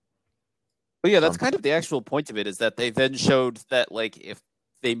 right? But yeah, that's kind of the actual point of it, is that they then showed that if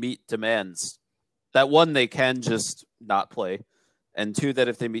they meet demands, that one, they can just not play, and two, that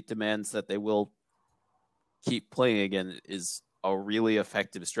if they meet demands, that they will keep playing again, is a really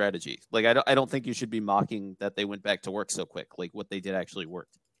effective strategy. I don't think you should be mocking that they went back to work so quick. What they did actually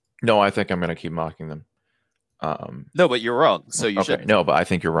worked. No, I think I'm going to keep mocking them. No, but you're wrong. So you should. No, but I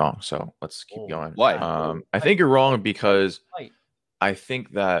think you're wrong. So let's keep going. Why? I think you're wrong because I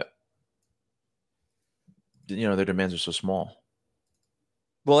think that their demands are so small.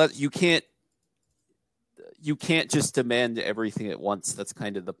 Well, you can't just demand everything at once. That's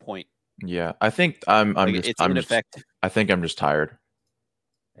kind of the point. Yeah, I think I'm ineffective. I think I'm just tired.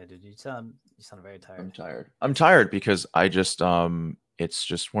 Yeah, dude, you sound very tired. I'm tired because I just it's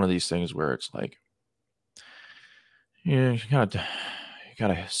just one of these things where it's you gotta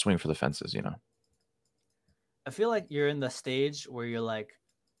swing for the fences, I feel like you're in the stage where you're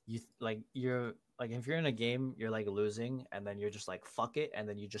you're if you're in a game, you're losing, and then you're just fuck it, and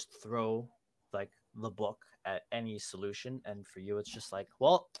then you just throw like the book at any solution, and for you, it's just like,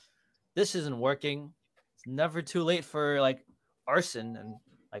 well, this isn't working. It's never too late for like arson and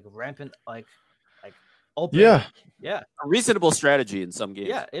like rampant like open. Yeah. Yeah, A reasonable strategy in some games.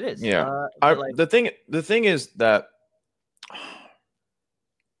 yeah, it is. Yeah. But like, the thing is that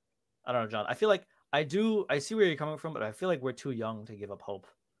I don't know, John. I feel like I see where you're coming from, but I feel like we're too young to give up hope.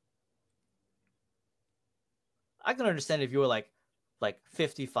 I can understand if you were like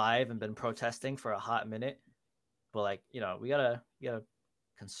 55 and been protesting for a hot minute, but like, you know, you gotta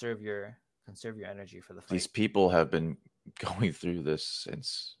conserve your energy for the fight. these people have been going through this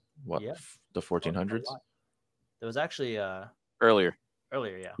since what, Yeah. the 1400s? There was actually Earlier.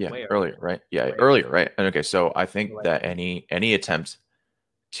 yeah. Yeah, Way earlier, right? Yeah, Way earlier, right? And okay, so I think Like- that any attempt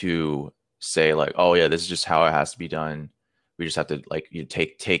to say like, oh yeah, this is just how it has to be done. We just have to like you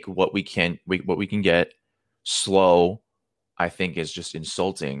take what we can get slow, I think is just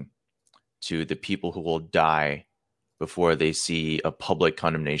insulting to the people who will die before they see a public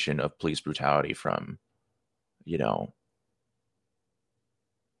condemnation of police brutality from, you know,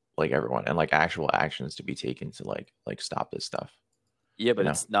 like everyone, and like actual actions to be taken to like stop this stuff. Yeah, but You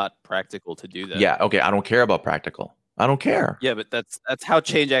know? it's not practical to do that. Yeah, okay, I don't care about practical. I don't care. Yeah, but that's how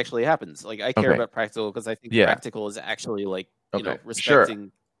change actually happens. Like I care Okay. about practical because I think Yeah. practical is actually like you know Okay, sure.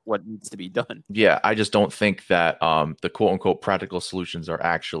 respecting what needs to be done. Yeah, I just don't think that the quote unquote practical solutions are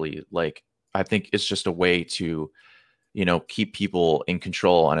actually like, I think it's just a way to, you know, keep people in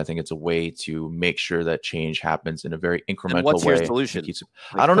control, and I think it's a way to make sure that change happens in a very incremental And what's way. your solution?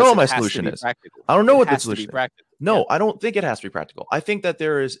 I don't know what my solution is. Practical. I don't know It what the has to be solution is. practical. No, I don't think it has to be practical. I think that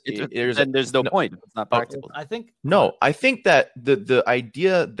there's Then there's no point if it's not practical. I think no, I think that the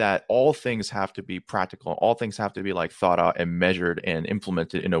idea that all things have to be practical, all things have to be like thought out and measured and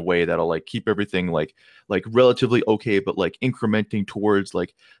implemented in a way that'll like keep everything like relatively okay, but like incrementing towards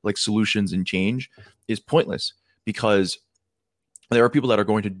like solutions and change is pointless, because there are people that are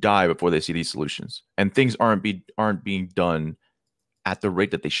going to die before they see these solutions, and things aren't being done at the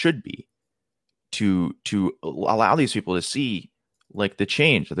rate that they should be to allow these people to see like the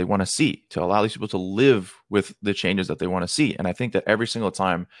change that they want to see, to allow these people to live with the changes that they want to see. And I think that every single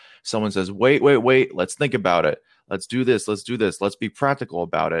time someone says, wait, let's think about it, let's do this, let's be practical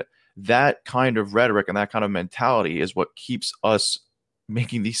about it, that kind of rhetoric and that kind of mentality is what keeps us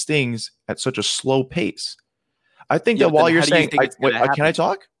making these things at such a slow pace. I think that while you're saying, can I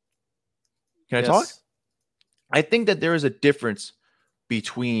talk? Can I talk? I think that there is a difference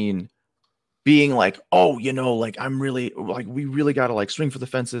between being like, oh, you know, like I'm really like, we really got to like swing for the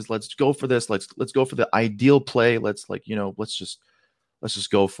fences. Let's go for this. Let's go for the ideal play. Let's like, you know, let's just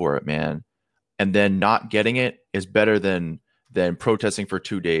go for it, man. And then not getting it is better than protesting for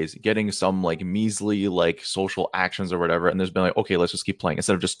 2 days, getting some like measly like social actions or whatever, and there's been like, okay, let's just keep playing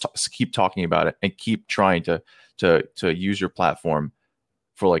instead of just keep talking about it and keep trying to use your platform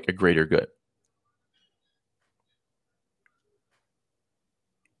for like a greater good.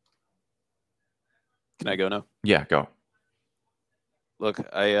 Can I go now? Yeah, go. Look,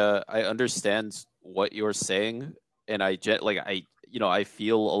 I understand what you're saying, and I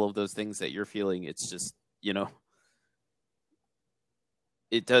feel all of those things that you're feeling. It's just, you know,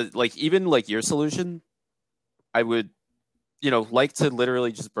 it does, like, even like your solution, I would, you know, like to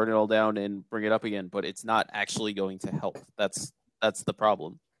literally just burn it all down and bring it up again, but it's not actually going to help. That's the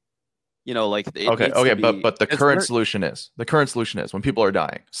problem. You know, like but the current solution is when people are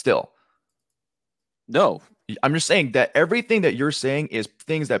dying still. No, I'm just saying that everything that you're saying is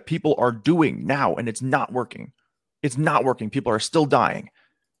things that people are doing now, and it's not working. It's not working. People are still dying.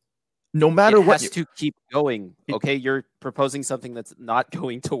 No matter what, it has to keep going. Okay, you're proposing something that's not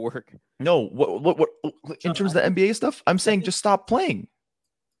going to work. No, what in terms of the NBA stuff, I'm saying just stop playing.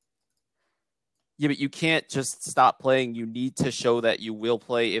 Yeah, but you can't just stop playing. You need to show that you will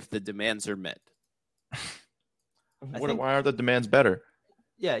play if the demands are met. Why are the demands better?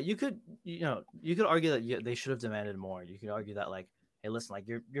 Yeah, you could argue that they should have demanded more. You could argue that like, hey, listen, like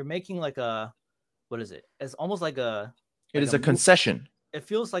you're making like a, what is it? It's almost like a. It is a concession. It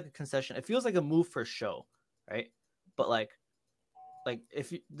feels like a concession. It feels like a move for show, right? But like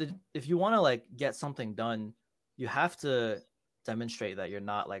if you want to like get something done, you have to demonstrate that you're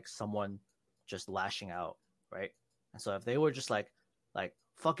not like someone just lashing out, right? And so if they were just like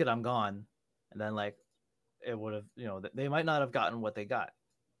fuck it, I'm gone, and then like it would have, you know, they might not have gotten what they got.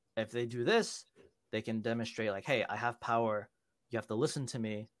 If they do this, they can demonstrate like, hey, I have power. You have to listen to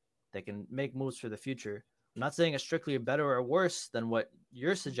me. They can make moves for the future. I'm not saying it's strictly better or worse than what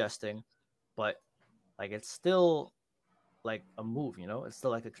you're suggesting, but like it's still like a move, you know? It's still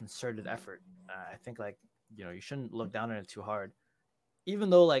like a concerted effort. I think like, you know, you shouldn't look down on it too hard. even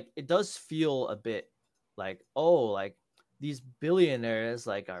though like it does feel a bit like, oh, like these billionaires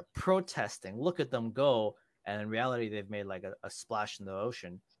like are protesting, look at them go, and in reality they've made like a splash in the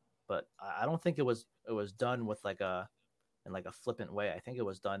ocean. But I don't think it was done with like a in like a flippant way. I think it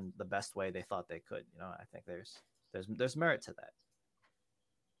was done the best way they thought they could. You know, I think there's merit to that.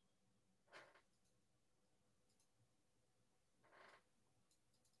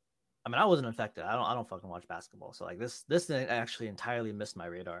 I mean, I wasn't affected. I don't fucking watch basketball, so like this thing actually entirely missed my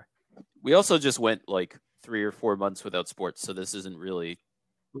radar. We also just went like 3 or 4 months without sports, so this isn't really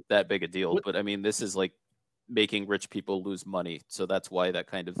that big a deal. But I mean, this is like making rich people lose money, so that's why that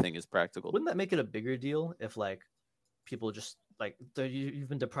kind of thing is practical. Wouldn't that make it a bigger deal if like people just like you've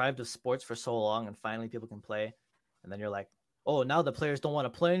been deprived of sports for so long, and finally people can play, and then you're like, oh, now the players don't want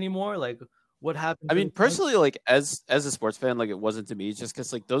to play anymore? Like, what happened? I mean, personally, like as a sports fan, like it wasn't to me, just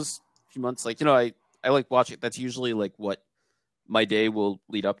because like those few months, like, you know, I like watching. That's usually like what my day will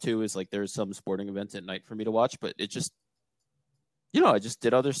lead up to, is like there's some sporting event at night for me to watch. But it just, you know, I just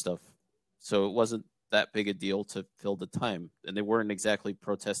did other stuff, so it wasn't that big a deal to fill the time, and they weren't exactly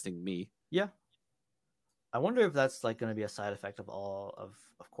protesting me. Yeah, I wonder if that's like going to be a side effect of all of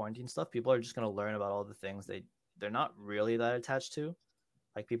quarantine stuff. People are just going to learn about all the things they're not really that attached to.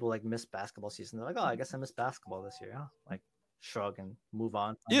 Like people like miss basketball season. They're like, oh, I guess I missed basketball this year. Huh? Like shrug and move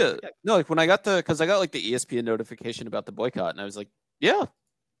on. Yeah, no, like when I got because I got like the ESPN notification about the boycott, and I was like, yeah,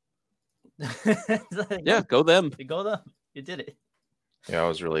 like, yeah, go them. You go them. You did it. Yeah, I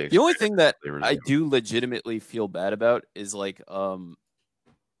was really the only thing that I do legitimately feel bad about is like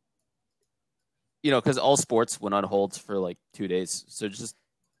you know, because all sports went on hold for like 2 days. So just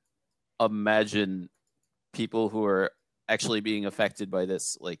imagine people who are actually being affected by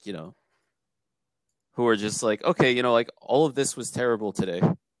this, like, you know, who are just like, okay, you know, like all of this was terrible today,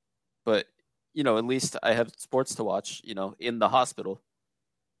 but, you know, at least I have sports to watch, you know, in the hospital.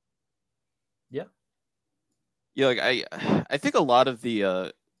 Yeah. Yeah, like I think a lot of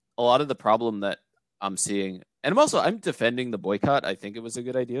the problem that I'm seeing, and I'm defending the boycott. I think it was a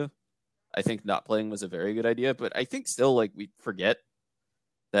good idea. I think not playing was a very good idea, but I think still like we forget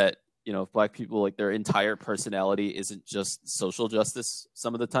that, you know, Black people, like their entire personality isn't just social justice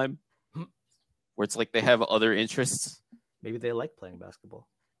some of the time, where it's like they have other interests. Maybe they like playing basketball.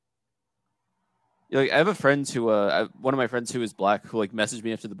 You know, like, I have a friend who, one of my friends who is Black, who like messaged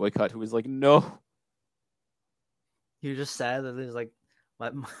me after the boycott, who was like, no. You're just sad that there's like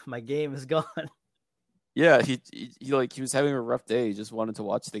my game is gone. Yeah, he was having a rough day. He just wanted to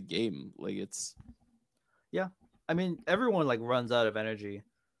watch the game. Like it's. Yeah, I mean, everyone like runs out of energy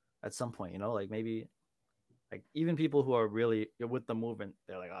at some point. You know, like maybe, like even people who are really with the movement,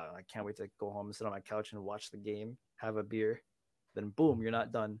 they're like, oh, I can't wait to go home and sit on my couch and watch the game, have a beer. Then boom, you're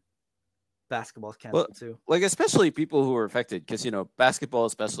not done. Basketball's canceled too. Like especially people who are affected, because you know, basketball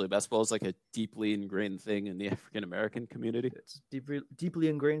is like a deeply ingrained thing in the African American community. It's deeply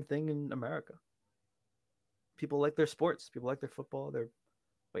ingrained thing in America. People like their sports. People like their football.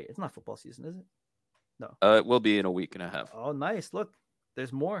 Wait, it's not football season, is it? No. It will be in a week and a half. Oh, nice. Look,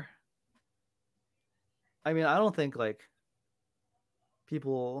 there's more. I mean, I don't think like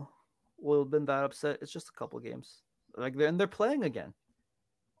people will have been that upset. It's just a couple games. Like they're playing again.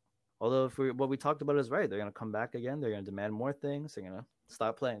 Although what we talked about is right. They're gonna come back again. They're gonna demand more things. They're gonna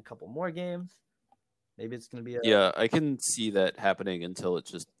start playing a couple more games. Maybe it's gonna be yeah, I can see that happening until it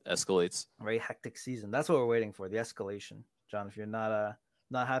just escalates. A very hectic season. That's what we're waiting for, the escalation. John, if you're not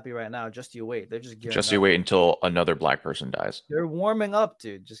happy right now, just you wait. They're just you wait until another Black person dies. They're warming up,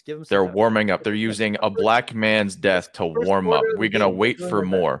 dude. Just give them. They're warming up. They're using a Black man's death to warm up. We're gonna wait for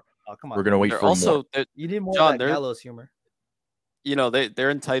more. Oh, come on. We're gonna wait for more. You need more John, of that gallows humor. You know,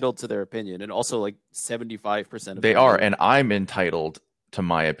 they're entitled to their opinion, and also like 75% of they are, and I'm entitled to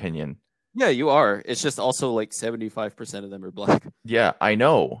my opinion. Yeah, you are. It's just also like 75% of them are Black. Yeah, I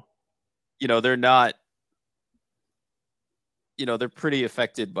know. You know, they're not. You know, they're pretty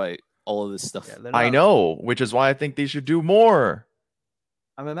affected by all of this stuff. Yeah, I know, which is why I think they should do more.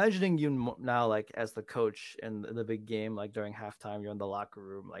 I'm imagining you now, like as the coach in the big game, like during halftime, you're in the locker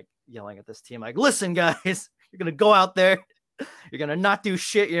room, like yelling at this team, like, "Listen, guys, you're gonna go out there, you're gonna not do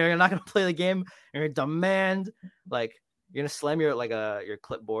shit, you're not gonna play the game, you're gonna demand, like, you're gonna slam your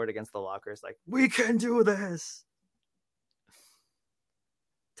clipboard against the lockers, like, we can do this."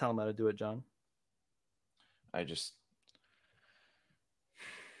 Tell them how to do it, John.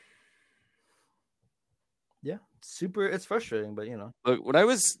 Yeah, it's frustrating, but you know. Look, when I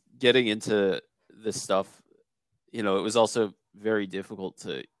was getting into this stuff, you know, it was also very difficult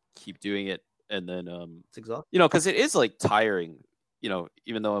to keep doing it, and then it's exhausting. You know, because it is like tiring.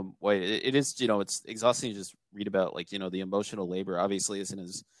 even though I'm white, it is, it's exhausting to just read about, like, the emotional labor obviously isn't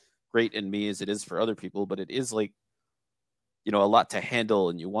as great in me as it is for other people, but it is like, a lot to handle,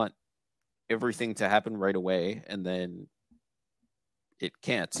 and you want everything to happen right away, and then it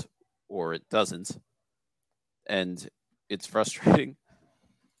can't, or it doesn't. And it's frustrating.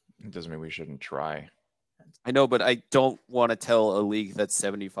 It doesn't mean we shouldn't try. I know, but I don't want to tell a league that's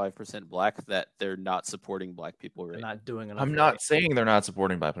 75% black that they're not supporting black people right They're not doing enough. I'm not saying they're not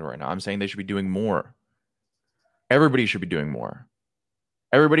supporting black people right now. I'm saying they should be doing more. Everybody should be doing more.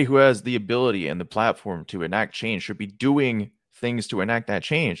 Everybody who has the ability and the platform to enact change should be doing things to enact that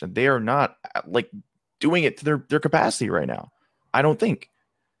change. And they are not like doing it to their capacity right now. I don't think.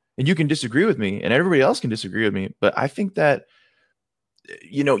 And you can disagree with me, and everybody else can disagree with me, but I think that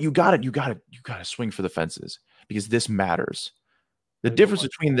you got to swing for the fences, because this matters. The difference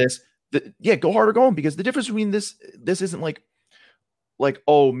between this, go hard or go home, because the difference between this isn't like,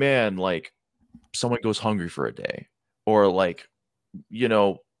 oh man, like someone goes hungry for a day, or like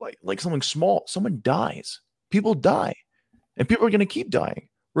something small, someone dies, people die, and people are going to keep dying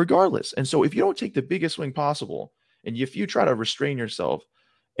regardless. And so if you don't take the biggest swing possible, and if you try to restrain yourself,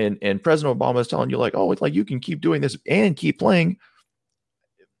 and President Obama is telling you like, oh, it's like you can keep doing this and keep playing,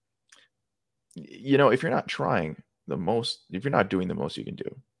 if you're not trying the most, if you're not doing the most you can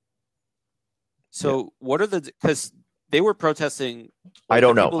do. So what are because they were protesting. I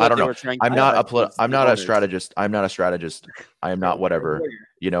don't know. I'm not a strategist. I'm not a strategist. I am not whatever.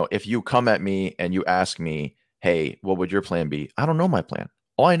 If you come at me and you ask me, hey, what would your plan be? I don't know my plan.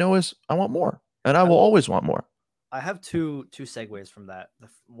 All I know is I want more, and I will always want more. I have two segues from that.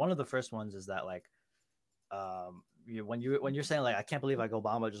 One of the first ones is that like, when you're saying like, I can't believe like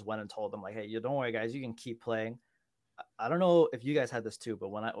Obama just went and told them like, hey, don't worry guys, you can keep playing. I don't know if you guys had this too, but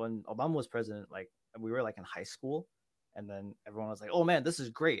when Obama was president, like we were like in high school, and then everyone was like, oh man, this is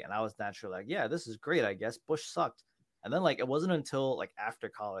great, and I was naturally like, yeah, this is great, I guess. Bush sucked. And then like it wasn't until like after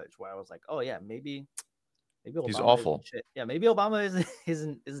college where I was like, oh yeah, maybe Obama he's awful. Shit. Yeah, maybe Obama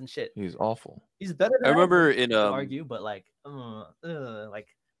isn't shit. He's awful. He's better than I remember in argue, but like like,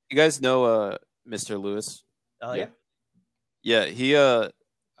 you guys know Mr. Lewis? Oh yeah. Yeah, he I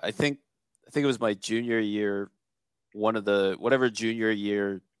think it was my junior year, one of the whatever junior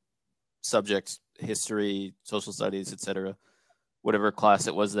year subjects, history, social studies, etc., whatever class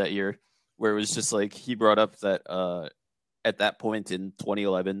it was that year, where it was just like he brought up that at that point in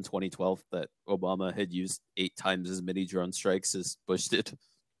 2011, 2012, that Obama had used 8 times as many drone strikes as Bush did.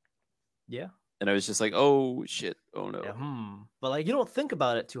 Yeah. And I was just like, oh shit, oh no. Yeah, But like you don't think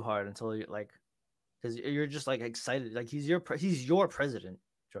about it too hard until you're like, because you're just like excited. Like he's your president,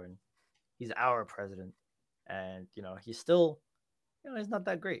 Jordan. He's our president, and he's still, he's not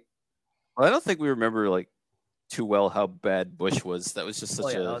that great. Well, I don't think we remember like too well how bad Bush was. That was just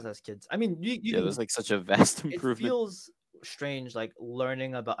such that was as kids. I mean, it was like such a vast improvement. It feels strange, like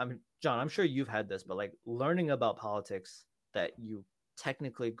learning about. I mean, John, I'm sure you've had this, but like learning about politics that you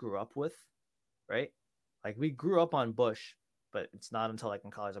technically grew up with, right? Like we grew up on Bush, but it's not until like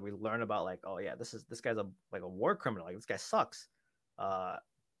in college that we learn about like, oh yeah, this guy's a war criminal. Like this guy sucks.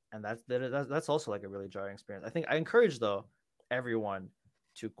 And that's also like a really jarring experience. I think I encourage though everyone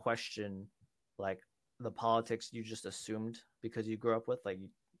to question like the politics you just assumed because you grew up with, like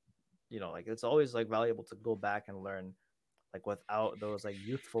like it's always like valuable to go back and learn like without those like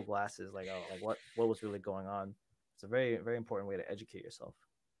youthful glasses, like what was really going on. It's a very, very important way to educate yourself,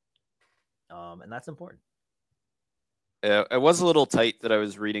 and that's important. Yeah, it was a little tight that I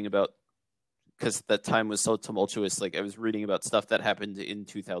was reading about because that time was so tumultuous. Like I was reading about stuff that happened in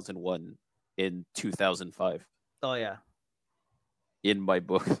 2001, in 2005. Oh yeah, in my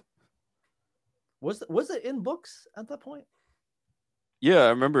book. Was it in books at that point? Yeah, I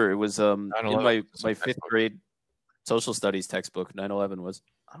remember it was in my 5th grade social studies textbook. 9/11 was.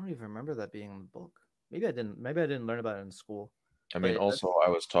 I don't even remember that being in the book. Maybe I didn't learn about it in school. I mean, also I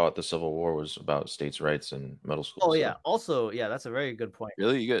was taught the Civil War was about states' rights in middle school. Oh yeah, also yeah, that's a very good point.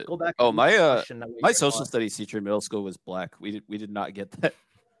 Really, you go back. Oh, my social studies teacher in middle school was black. We did not get that.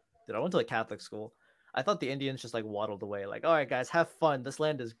 Dude, I went to a Catholic school. I thought the Indians just like waddled away, like, all right, guys, have fun. This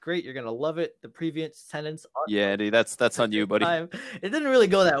land is great. You're gonna love it. The previous tenants. Yeah, dude, that's on you, buddy. It didn't really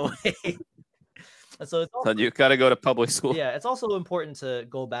go that way. So it's also, on you. Gotta go to public school. Yeah, it's also important to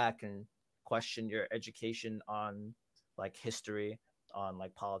go back and question your education on like history, on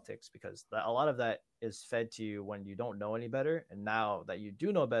like politics, because a lot of that is fed to you when you don't know any better. And now that you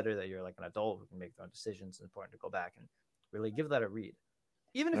do know better, that you're like an adult who can make their own decisions, it's important to go back and really give that a read.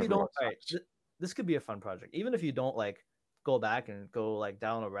 Even if you don't, all right, this could be a fun project. Even if you don't like go back and go like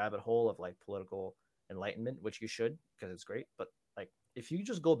down a rabbit hole of like political enlightenment, which you should, because it's great. But like if you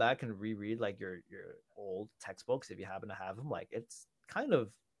just go back and reread like your old textbooks, if you happen to have them, like it's kind of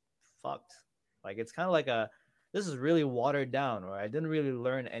fucked. Like it's kind of like a this is really watered down, or I didn't really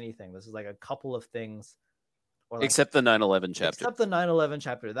learn anything. This is like a couple of things, or like Except the 9/11 chapter. except the 9/11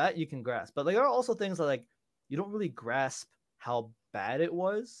 chapter that you can grasp. But like there are also things that like you don't really grasp how bad it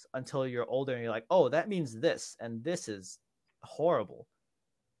was until you're older and you're like, oh, that means this, and this is horrible.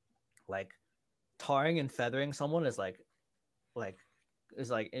 Like tarring and feathering someone is like it's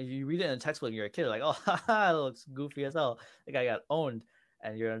like if you read it in a textbook and you're a kid, like, oh, haha, it looks goofy as hell. The guy got owned,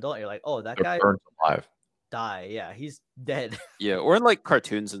 and you're an adult, and you're like, oh, that They're guy burned alive. die. Yeah, he's dead. Yeah, or in like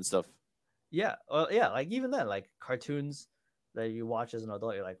cartoons and stuff. Yeah, well, yeah, like even then, like cartoons that you watch as an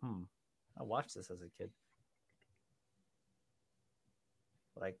adult, you're like, I watched this as a kid.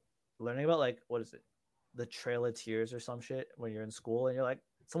 Like learning about like what is it, the Trail of Tears or some shit when you're in school, and you're like,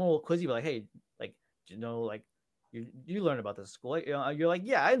 someone will quiz you, like, hey, like, do you know like you learn about this in school? Like, you know, you're like,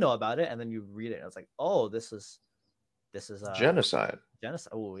 yeah, I know about it, and then you read it, and it's like, oh, this is Genocide.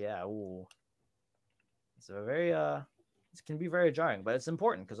 genocide. Oh yeah, oh, it's a very it can be very jarring, but it's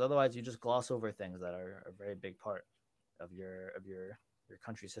important because otherwise you just gloss over things that are a very big part of your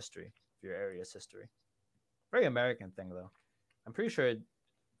country's history, your area's history. Very American thing though. I'm pretty sure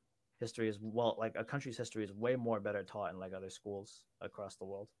history is like a country's history is way more better taught in like other schools across the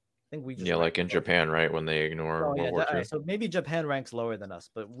world. I think we just Like in Japan, right? When they ignore World War II. So maybe Japan ranks lower than us,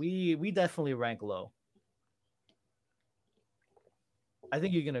 but we definitely rank low. I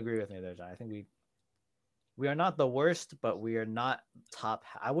think you can agree with me there, John. I think we are not the worst, but we are not top.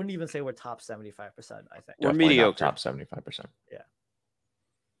 I wouldn't even say we're top 75%. I think We're Definitely mediocre. Top 75%. Yeah,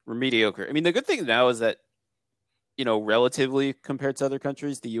 we're mediocre. I mean, the good thing now is that, you know, relatively compared to other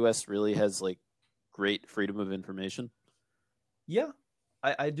countries, the U.S. really has like great freedom of information. Yeah,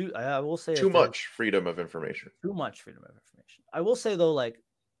 I do. I will say Too much freedom of information. Too much freedom of information. I will say though, like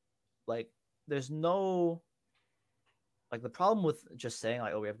there's no like the problem with just saying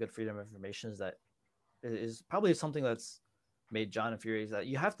like, oh, we have good freedom of information is that it is probably something that's made John infuriated, is that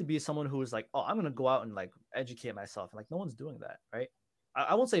you have to be someone who is like, oh, I'm gonna go out and like educate myself, and like no one's doing that, right?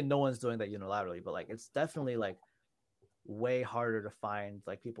 I won't say no one's doing that unilaterally, but like it's definitely like way harder to find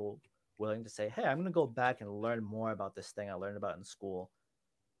like people willing to say, hey, I'm gonna go back and learn more about this thing I learned about in school.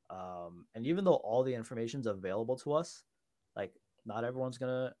 And even though all the information's available to us, like not everyone's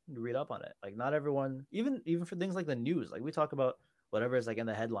gonna read up on it. Like not everyone, even for things like the news, like we talk about whatever is like in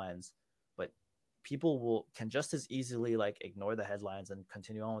the headlines, but people can just as easily like ignore the headlines and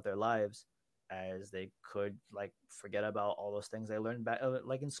continue on with their lives as they could like forget about all those things they learned back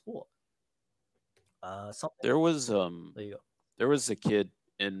like in school. There was there you go. There was a kid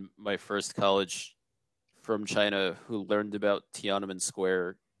in my first college from China who learned about Tiananmen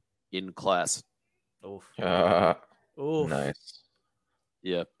Square in class. Oof. Oof. Nice.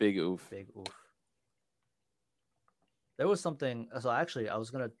 Yeah, big oof. Big oof. There was something. So actually, I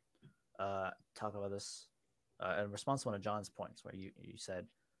was gonna talk about this in response to one of John's points, where you said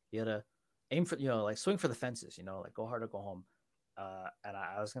you had to aim for, like swing for the fences, like go hard or go home. And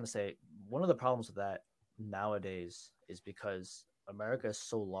I was gonna say one of the problems with that nowadays is because America is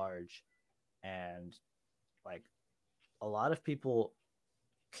so large, and like a lot of people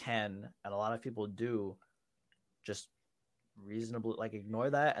can and a lot of people do just reasonably like ignore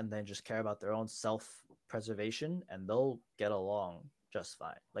that and then just care about their own self-preservation, and they'll get along just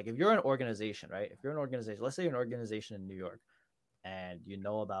fine. Like if you're an organization, right? If you're an organization, let's say you're an organization in New York, and you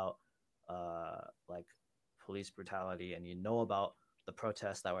know about like police brutality, and you know about the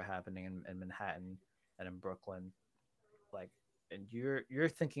protests that were happening in Manhattan and in Brooklyn, like, and you're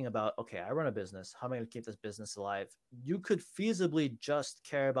thinking about, okay, I run a business. How am I going to keep this business alive? You could feasibly just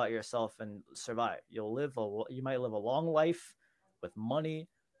care about yourself and survive. You might live a long life with money.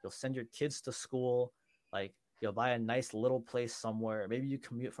 You'll send your kids to school. Like you'll buy a nice little place somewhere. Maybe you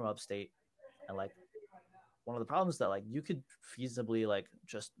commute from upstate, and like one of the problems that like you could feasibly like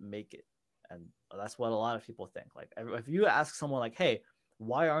just make it, and that's what a lot of people think. Like if you ask someone like, hey,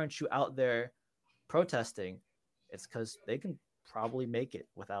 why aren't you out there protesting? It's because they can probably make it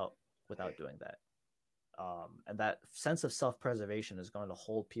without doing that. And that sense of self-preservation is going to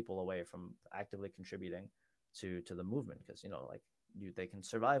hold people away from actively contributing to the movement, because they can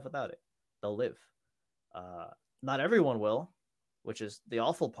survive without it. They'll live. Not everyone will, which is the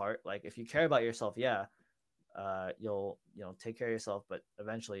awful part. Like if you care about yourself, you'll take care of yourself, but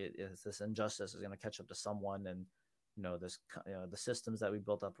eventually this injustice is going to catch up to someone, and the systems that we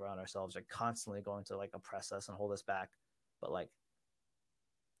built up around ourselves are constantly going to like oppress us and hold us back. But like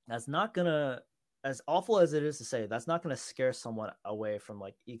that's not gonna, as awful as it is to say, that's not gonna scare someone away from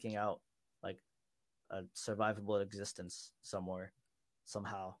like eking out like a survivable existence somewhere.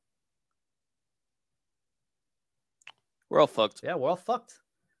 somehow. We're all fucked. Yeah, we're all fucked.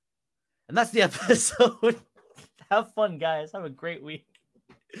 And that's the episode. Have fun, guys. Have a great week.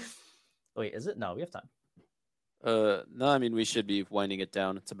 Wait, is it? No, we have time. No, I mean we should be winding it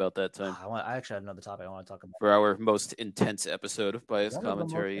down. It's about that time I actually have another topic I want to talk about. for our most intense episode of bias One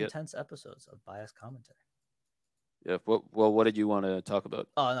commentary of the yet. most intense episodes of bias commentary. Yeah. What did you want to talk about?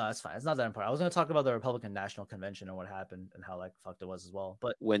 Oh no, that's fine. It's not that important. I was going to talk about the Republican National Convention and what happened and how like fucked it was as well.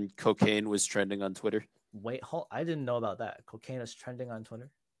 But When cocaine was trending on Twitter. wait, I didn't know about that. Cocaine is trending on Twitter.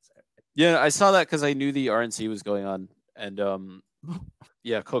 Yeah, I saw that because I knew the RNC was going on, and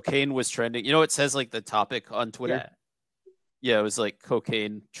yeah, cocaine was trending. You know, it says like the topic on Twitter. Yeah. Yeah, it was like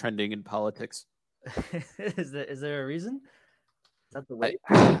cocaine trending in politics. Is there a reason? Is that the way?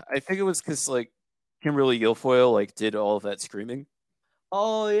 I think it was because like Kimberly Guilfoyle like did all of that screaming.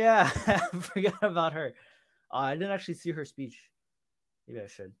 Oh yeah, I forgot about her. I didn't actually see her speech. Maybe I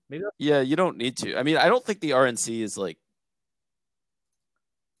should. Maybe. Yeah, you don't need to. I mean, I don't think the RNC is like,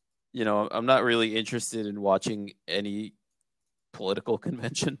 you know, I'm not really interested in watching any political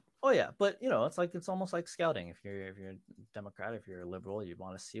convention. Oh yeah, but you know, it's almost like scouting. If you're a Democrat, if you're a liberal, you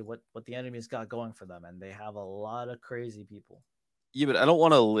want to see what the enemy's got going for them, and they have a lot of crazy people. Yeah, but I don't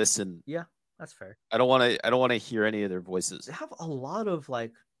want to listen. Yeah, that's fair. I don't want to hear any of their voices. They have a lot of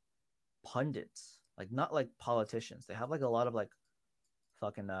like pundits, like not like politicians. They have like a lot of like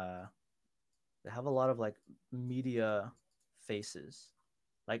fucking they have a lot of like media faces.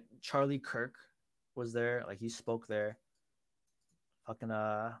 Like Charlie Kirk was there, like he spoke there. Fucking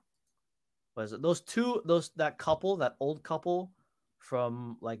was it that old couple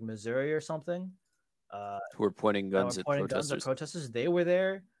from like Missouri or something? Who are pointing guns at protesters. They were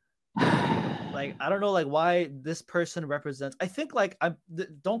there. Like I don't know like why this person represents. I think like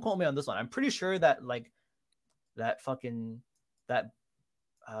don't quote me on this one. I'm pretty sure that like that fucking that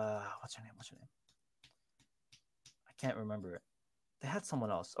what's her name? I can't remember it. They had someone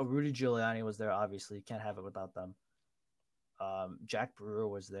else. Oh, Rudy Giuliani was there. Obviously, you can't have it without them. Jack Brewer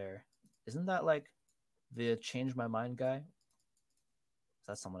was there. Isn't that like the Change My Mind guy? Is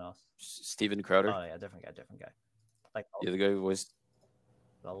that someone else? Steven Crowder. Oh yeah, different guy. Like yeah, the guy who was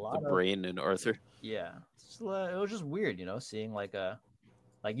the brain in Arthur. Yeah, it was just weird, you know, seeing like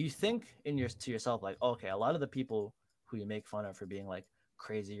you think to yourself like, okay, a lot of the people who you make fun of for being like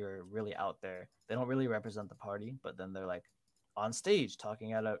crazy or really out there, they don't really represent the party, but then they're like on stage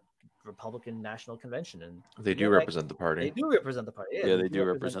talking at a Republican National Convention, and they do represent the party. They do represent the party. Yeah, they do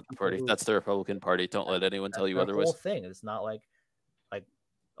represent the party. That's the Republican Party. Don't let anyone tell you otherwise. Whole thing. It's not like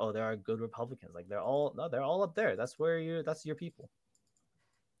oh, there are good Republicans. Like they're all up there. That's your people.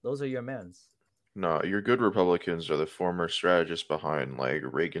 Those are your mans. No, your good Republicans are the former strategists behind like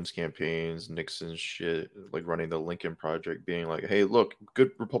Reagan's campaigns, Nixon's shit, like running the Lincoln Project, being like, hey, look,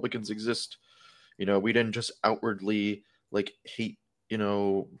 good Republicans exist. You know, we didn't just outwardly like hate, you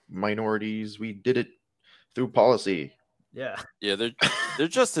know, minorities. We did it through policy. Yeah. Yeah, they're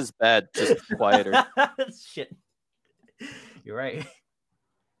just as bad, just quieter. Shit. You're right.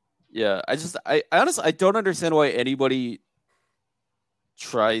 Yeah, I honestly I don't understand why anybody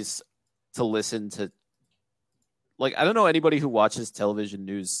tries to listen to, like, I don't know anybody who watches television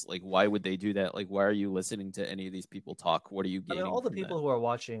news. Like, why would they do that? Like, why are you listening to any of these people talk? What are you getting? All the people who are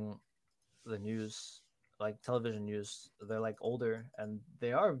watching the news, like television news, they're like older, and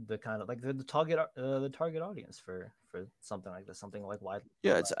they are the kind of like they're the target audience for something like this, something like wide.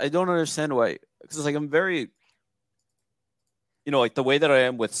 Yeah, I don't understand why, because it's like I'm very, you know, like the way that I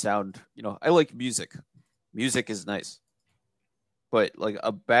am with sound. You know, I like music. Music is nice. But like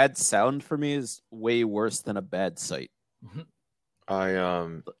a bad sound for me is way worse than a bad sight.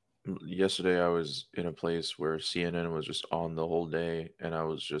 Yesterday I was in a place where CNN was just on the whole day, and I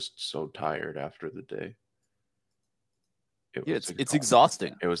was just so tired after the day. It's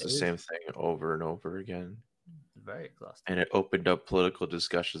exhausting. It was the same thing over and over again. Very exhausting. And it opened up political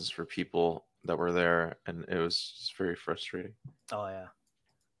discussions for people that were there, and it was just very frustrating. Oh yeah.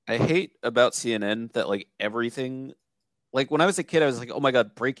 I hate about CNN that like everything. Like when I was a kid, I was like, "Oh my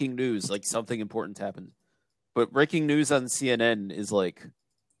god, breaking news! Like something important happened." But breaking news on CNN is like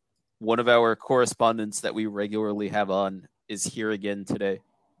one of our correspondents that we regularly have on is here again today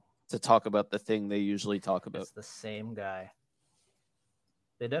to talk about the thing they usually talk about. It's the same guy.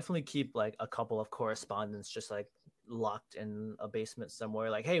 They definitely keep like a couple of correspondents just like locked in a basement somewhere.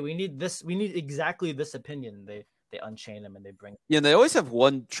 Like, hey, we need this. We need exactly this opinion. They unchain him and they bring. Yeah, and they always have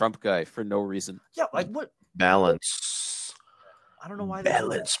one Trump guy for no reason. Yeah, like what? Balance. I don't know why.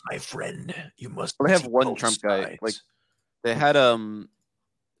 Balance, my friend. You must. They have one Trump guy. Like they had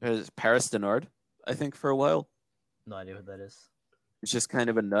Paris Denard, I think, for a while. No idea who that is. He's just kind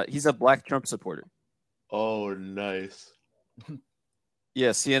of a nut. He's a black Trump supporter. Oh, nice. Yeah,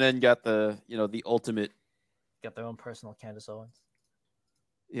 CNN got the ultimate. Got their own personal Candace Owens.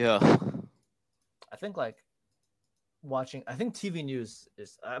 Yeah. I think I think TV news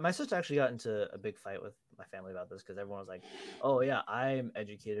is. My sister actually got into a big fight with my family about this because everyone was like, "Oh yeah, I'm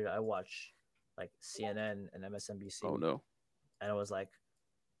educated. I watch like CNN and MSNBC." Oh no. And it was like,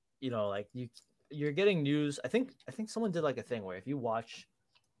 you're getting news. I think someone did like a thing where if you watch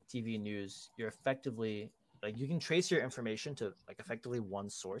TV news, you're effectively like you can trace your information to like effectively one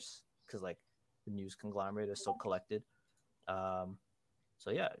source because like the news conglomerate is so collected. So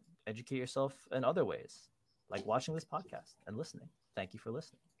yeah, educate yourself in other ways, like watching this podcast and listening. Thank you for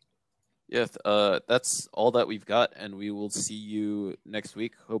listening. Yeah, that's all that we've got, and we will see you next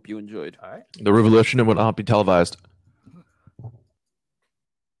week. Hope you enjoyed. All right. The revolution will not be televised.